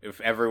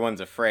if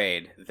everyone's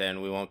afraid,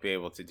 then we won't be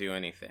able to do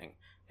anything.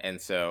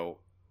 And so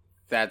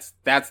that's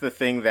the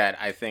thing that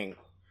I think,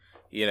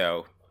 you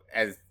know,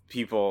 as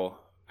people,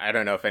 I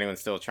don't know if anyone's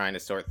still trying to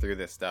sort through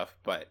this stuff,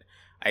 but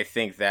I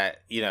think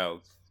that, you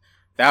know,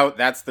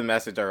 that's the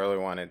message I really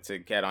wanted to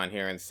get on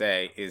here and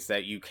say, is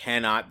that you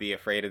cannot be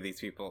afraid of these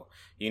people.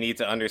 You need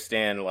to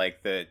understand,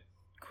 like, the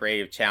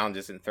grave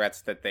challenges and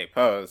threats that they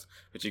pose,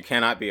 but you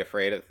cannot be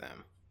afraid of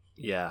them.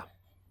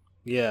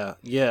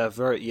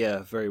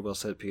 Very well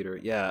said, Peter.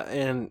 Yeah,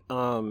 and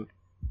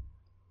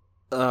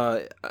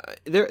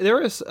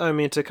there is, I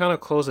mean, to kind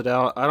of close it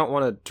out, I don't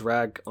want to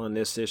drag on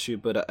this issue,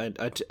 but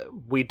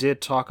we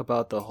did talk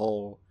about the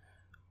whole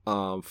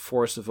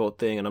force to vote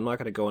thing, and I'm not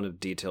going to go into the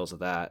details of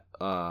that.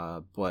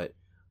 But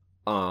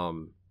I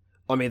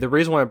mean, the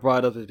reason why I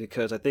brought it up is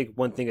because I think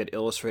one thing it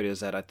illustrated is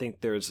that I think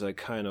there's a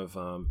kind of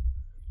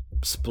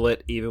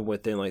split even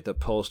within, like, the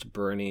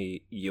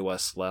post-Bernie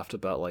U.S. left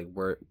about, like,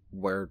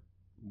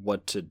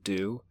 what to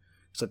do.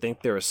 So I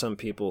think there are some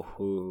people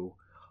who,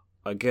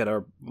 again,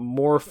 are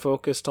more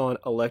focused on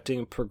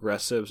electing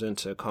progressives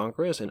into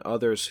Congress, and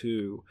others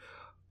who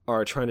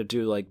are trying to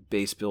do, like,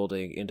 base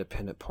building,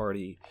 independent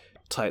party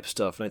type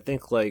stuff. And I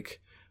think,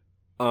 like,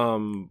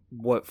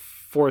 what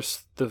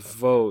forced the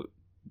vote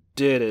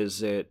did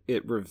is it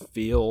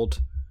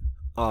revealed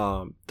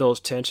those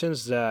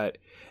tensions that,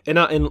 and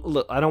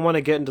look, I don't want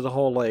to get into the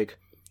whole, like,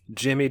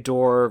 Jimmy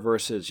Dore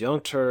versus Young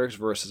Turks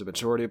versus the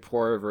Majority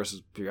Report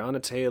versus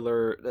Breonna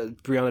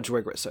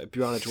Joy Gray.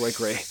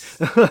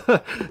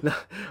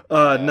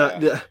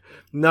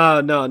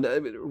 No,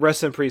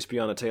 rest in peace,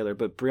 Breonna Taylor,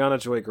 but Breonna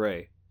Joy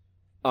Gray.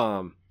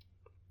 I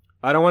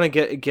don't want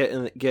to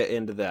get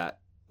into that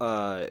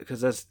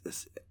because that's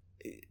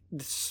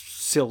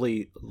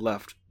silly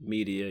left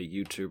media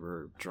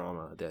YouTuber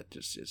drama that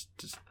just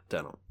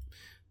don't.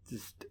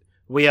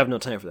 We have no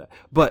time for that.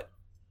 But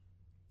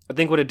I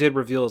think what it did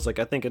reveal is, like,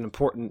 I think an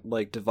important,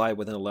 like, divide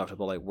within the left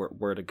about, like,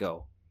 where to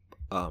go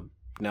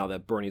now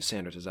that Bernie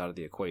Sanders is out of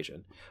the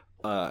equation.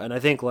 And I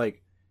think,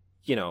 like,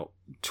 you know,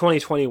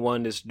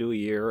 2021, this new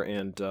year,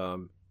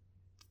 and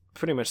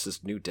pretty much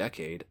this new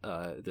decade,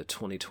 the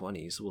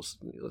 2020s, we'll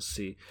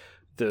see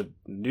the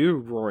new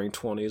Roaring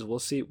 20s.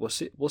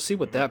 We'll see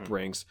what that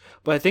brings.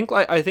 But I think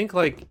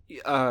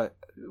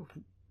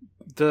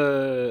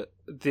the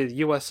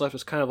U.S. left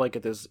is kind of like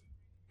at this,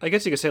 I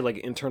guess you could say, like,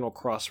 internal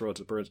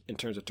crossroads in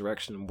terms of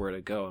direction and where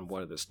to go and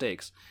what are the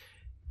stakes.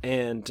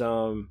 And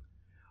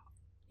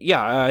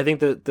I think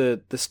that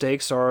the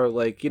stakes are,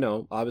 like, you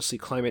know, obviously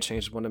climate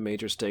change is one of the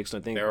major stakes.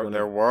 And I think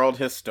they're world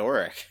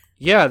historic.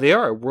 Yeah, they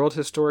are world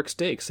historic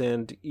stakes.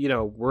 And, you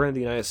know, we're in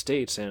the United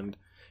States, and,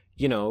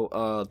 you know,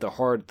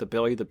 the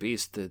belly of the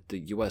beast, the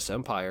U.S.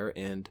 empire.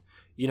 And,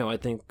 you know, I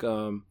think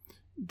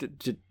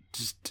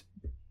just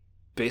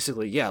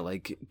basically, yeah,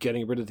 like,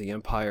 getting rid of the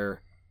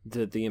empire,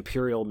 the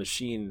imperial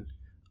machine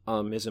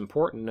is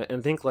important. And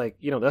I think, like,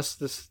 you know, that's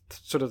this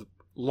sort of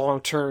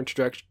long-term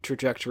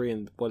trajectory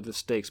and what are the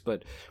stakes.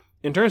 But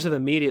in terms of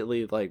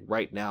immediately, like,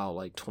 right now,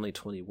 like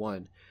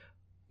 2021,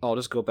 I'll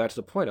just go back to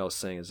the point I was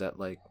saying, is that,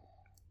 like,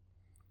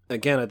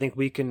 again, I think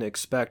we can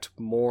expect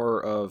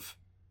more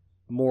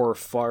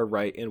far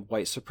right and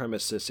white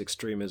supremacist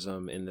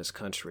extremism in this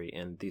country,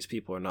 and these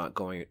people are not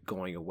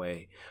going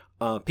away.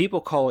 People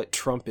call it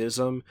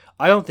Trumpism.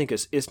 I don't think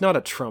it's not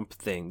a Trump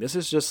thing. This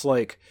is just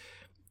like,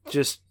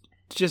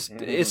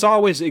 it's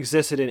always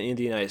existed in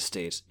the United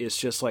States. It's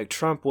just like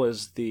Trump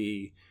was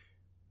the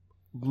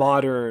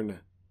modern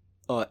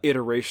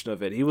iteration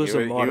of it. He was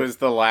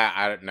the last.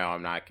 I don't know.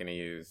 I'm not going to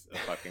use a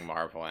fucking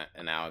Marvel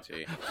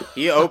analogy.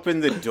 He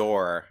opened the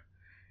door,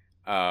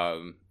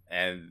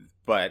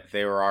 but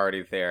they were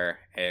already there,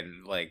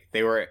 and, like,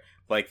 they were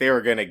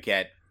going to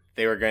get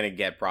they were going to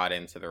get brought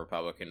into the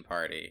Republican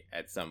Party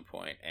at some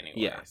point anyway.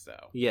 Yeah. So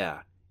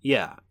Yeah.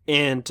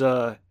 And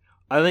I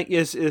think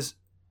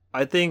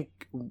I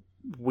think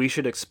we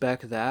should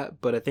expect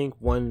that, but I think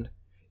one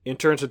in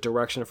terms of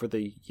direction for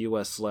the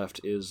US left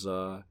is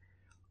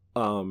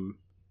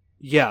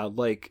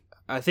like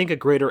I think a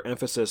greater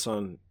emphasis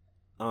on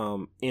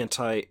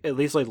at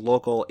least like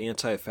local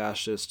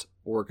anti-fascist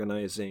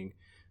organizing,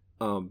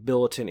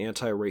 militant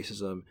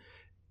anti-racism,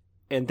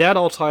 and that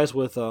all ties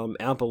with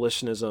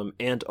abolitionism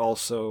and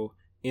also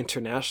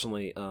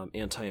internationally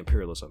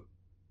anti-imperialism.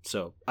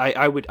 So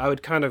I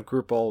would kind of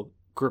group all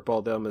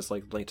them as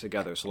like linked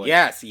together. So like,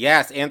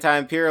 yes,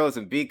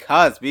 anti-imperialism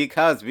because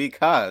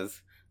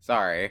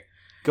sorry.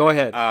 Go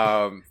ahead.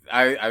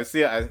 I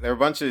see. There are a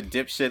bunch of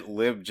dipshit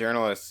lib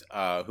journalists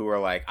who are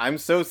like, I'm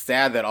so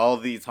sad that all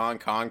these Hong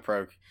Kong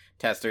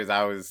protesters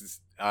I was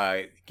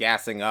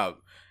gassing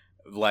up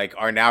like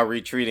are now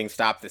retreating.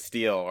 Stop the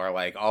steal, or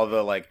like all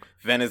the like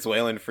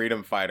Venezuelan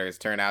freedom fighters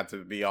turn out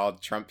to be all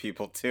Trump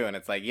people too. And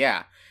it's like,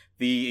 yeah,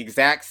 the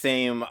exact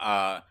same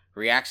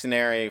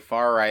reactionary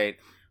far right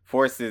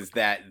forces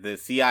that the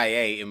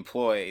CIA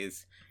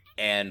employs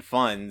and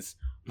funds.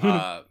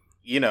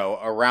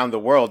 Around the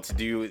world to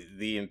do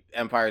the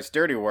empire's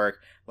dirty work,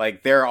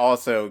 like they're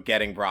also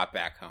getting brought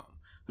back home.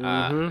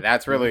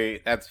 That's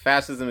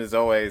fascism is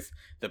always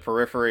the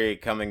periphery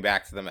coming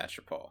back to the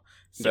metropole.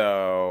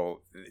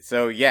 So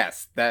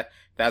yes,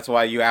 that's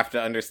why you have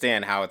to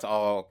understand how it's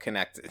all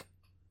connected.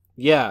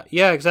 Yeah,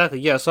 exactly.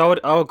 Yeah, so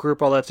I would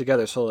group all that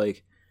together. So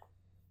like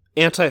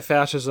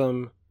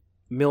anti-fascism,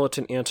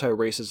 militant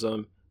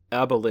anti-racism,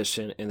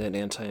 abolition, and then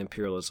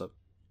anti-imperialism.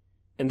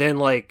 And then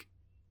like,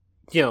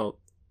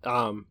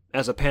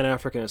 as a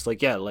Pan-Africanist,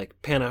 like, yeah, like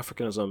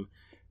Pan-Africanism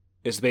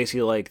is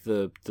basically like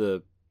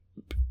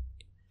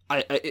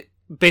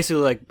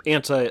basically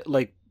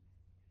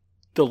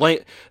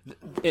like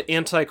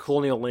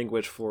anti-colonial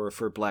language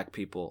for Black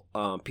people,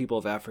 people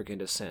of African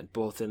descent,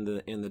 both in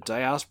the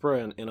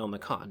diaspora and on the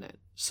continent.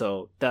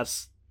 So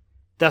that's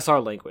our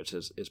language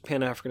is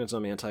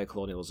Pan-Africanism,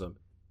 anti-colonialism,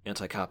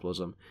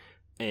 anti-capitalism,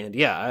 and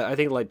yeah, I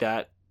think like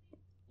that,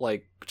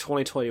 like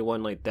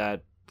 2021, like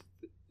that.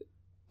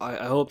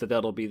 I hope that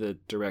that'll be the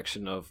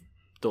direction of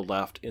the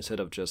left instead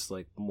of just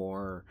like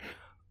more,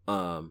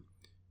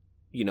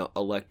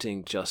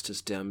 electing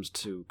Justice Dems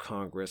to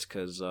Congress.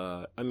 Because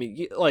I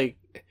mean, like,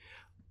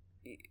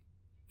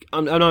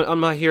 I'm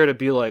not here to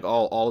be like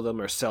all of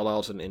them are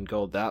sellouts and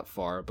go that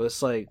far. But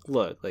it's like,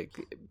 look,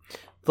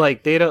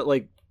 like they don't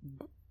like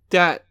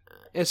that.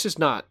 It's just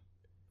not.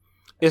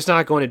 It's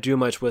not going to do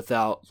much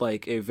without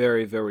like a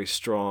very, very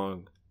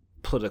strong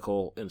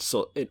political and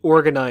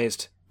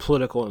organized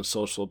political and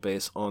social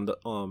base on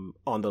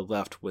the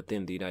left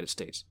within the United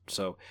States.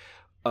 So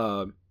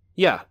that'll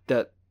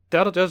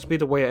just be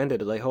the way I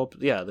ended it. I hope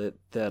that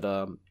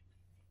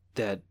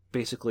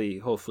basically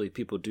hopefully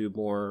people do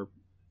more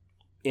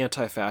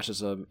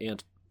anti-fascism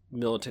and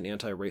militant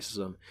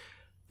anti-racism,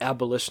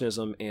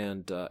 abolitionism,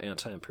 and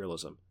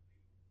anti-imperialism.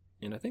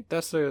 And I think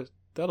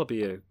that'll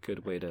be a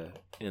good way to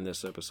end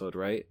this episode,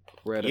 right?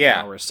 We're at an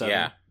hour 7.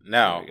 Yeah.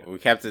 No, we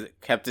kept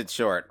it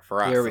short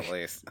for us at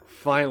least.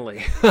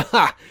 Finally.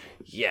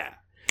 Yeah.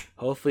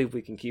 Hopefully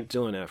we can keep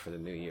doing that for the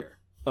new year.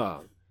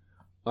 All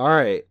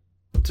right.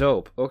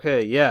 Dope.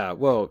 Okay, yeah.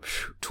 Well,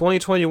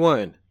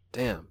 2021.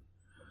 Damn.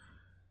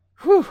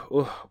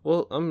 Whew. Well,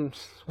 we'll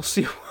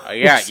see.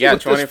 Yeah,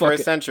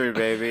 21st century,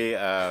 baby.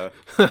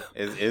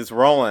 Is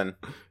rolling.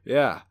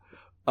 Yeah.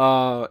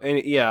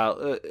 And yeah,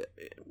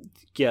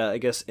 I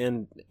guess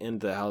in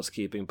the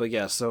housekeeping. But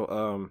yeah,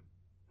 so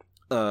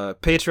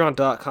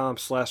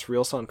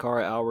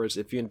patreon.com/RealSankara hours.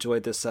 If you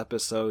enjoyed this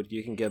episode,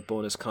 you can get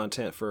bonus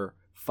content for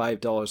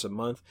 $5 a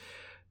month.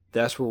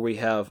 That's where we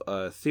have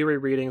theory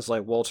readings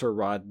like Walter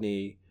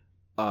Rodney,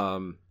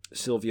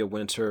 Sylvia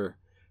Winter,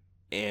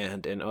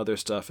 and other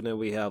stuff. And then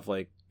we have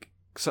like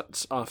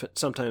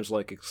sometimes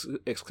like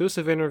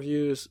exclusive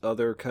interviews,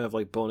 other kind of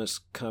like bonus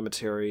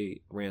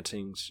commentary,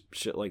 rantings,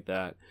 shit like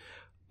that.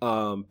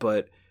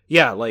 But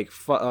yeah, like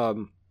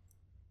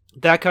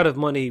that kind of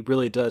money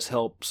really does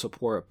help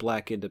support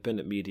Black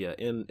independent media,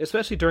 and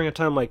especially during a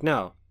time like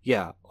now.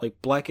 Yeah,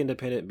 like Black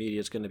independent media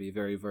is going to be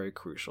very, very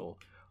crucial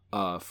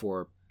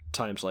for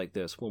times like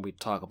this when we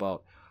talk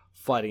about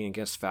fighting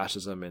against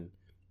fascism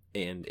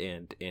and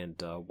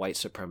white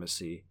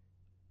supremacy.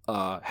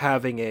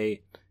 Having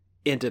a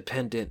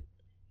independent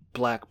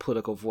Black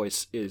political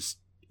voice is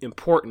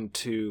important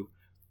to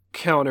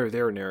counter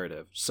their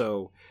narrative.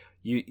 So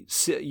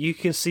you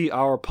can see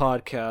our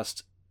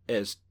podcast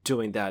as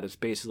doing that, as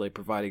basically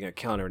providing a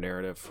counter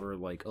narrative for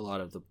like a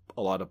lot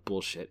of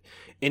bullshit,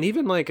 and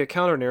even like a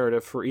counter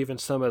narrative for even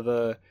some of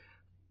the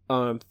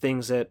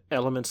things that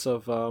elements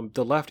of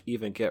the left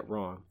even get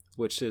wrong,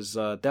 which is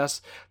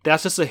that's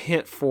just a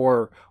hint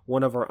for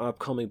one of our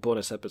upcoming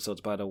bonus episodes,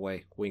 by the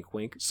way. Wink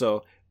wink.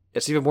 So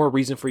it's even more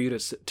reason for you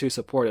to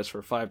support us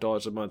for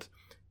 $5 a month.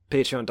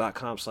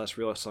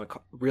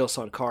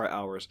 Patreon.com/RealSankara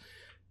hours.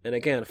 And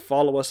again,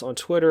 follow us on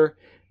Twitter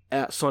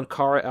at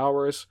Sankara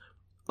hours.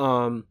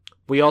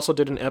 We also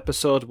did an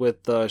episode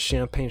with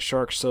Champagne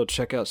Sharks, so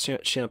check out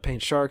Champagne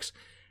Sharks.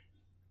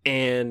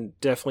 And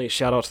definitely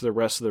shout out to the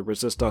rest of the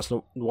Resistance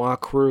Noir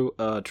crew,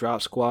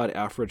 Drop Squad,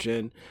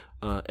 Afrogen,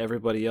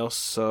 everybody else.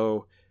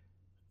 So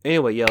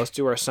anyway, yeah, let's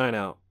do our sign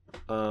out.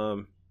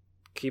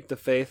 Keep the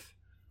faith.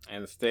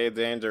 And stay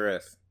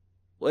dangerous.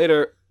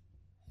 Later.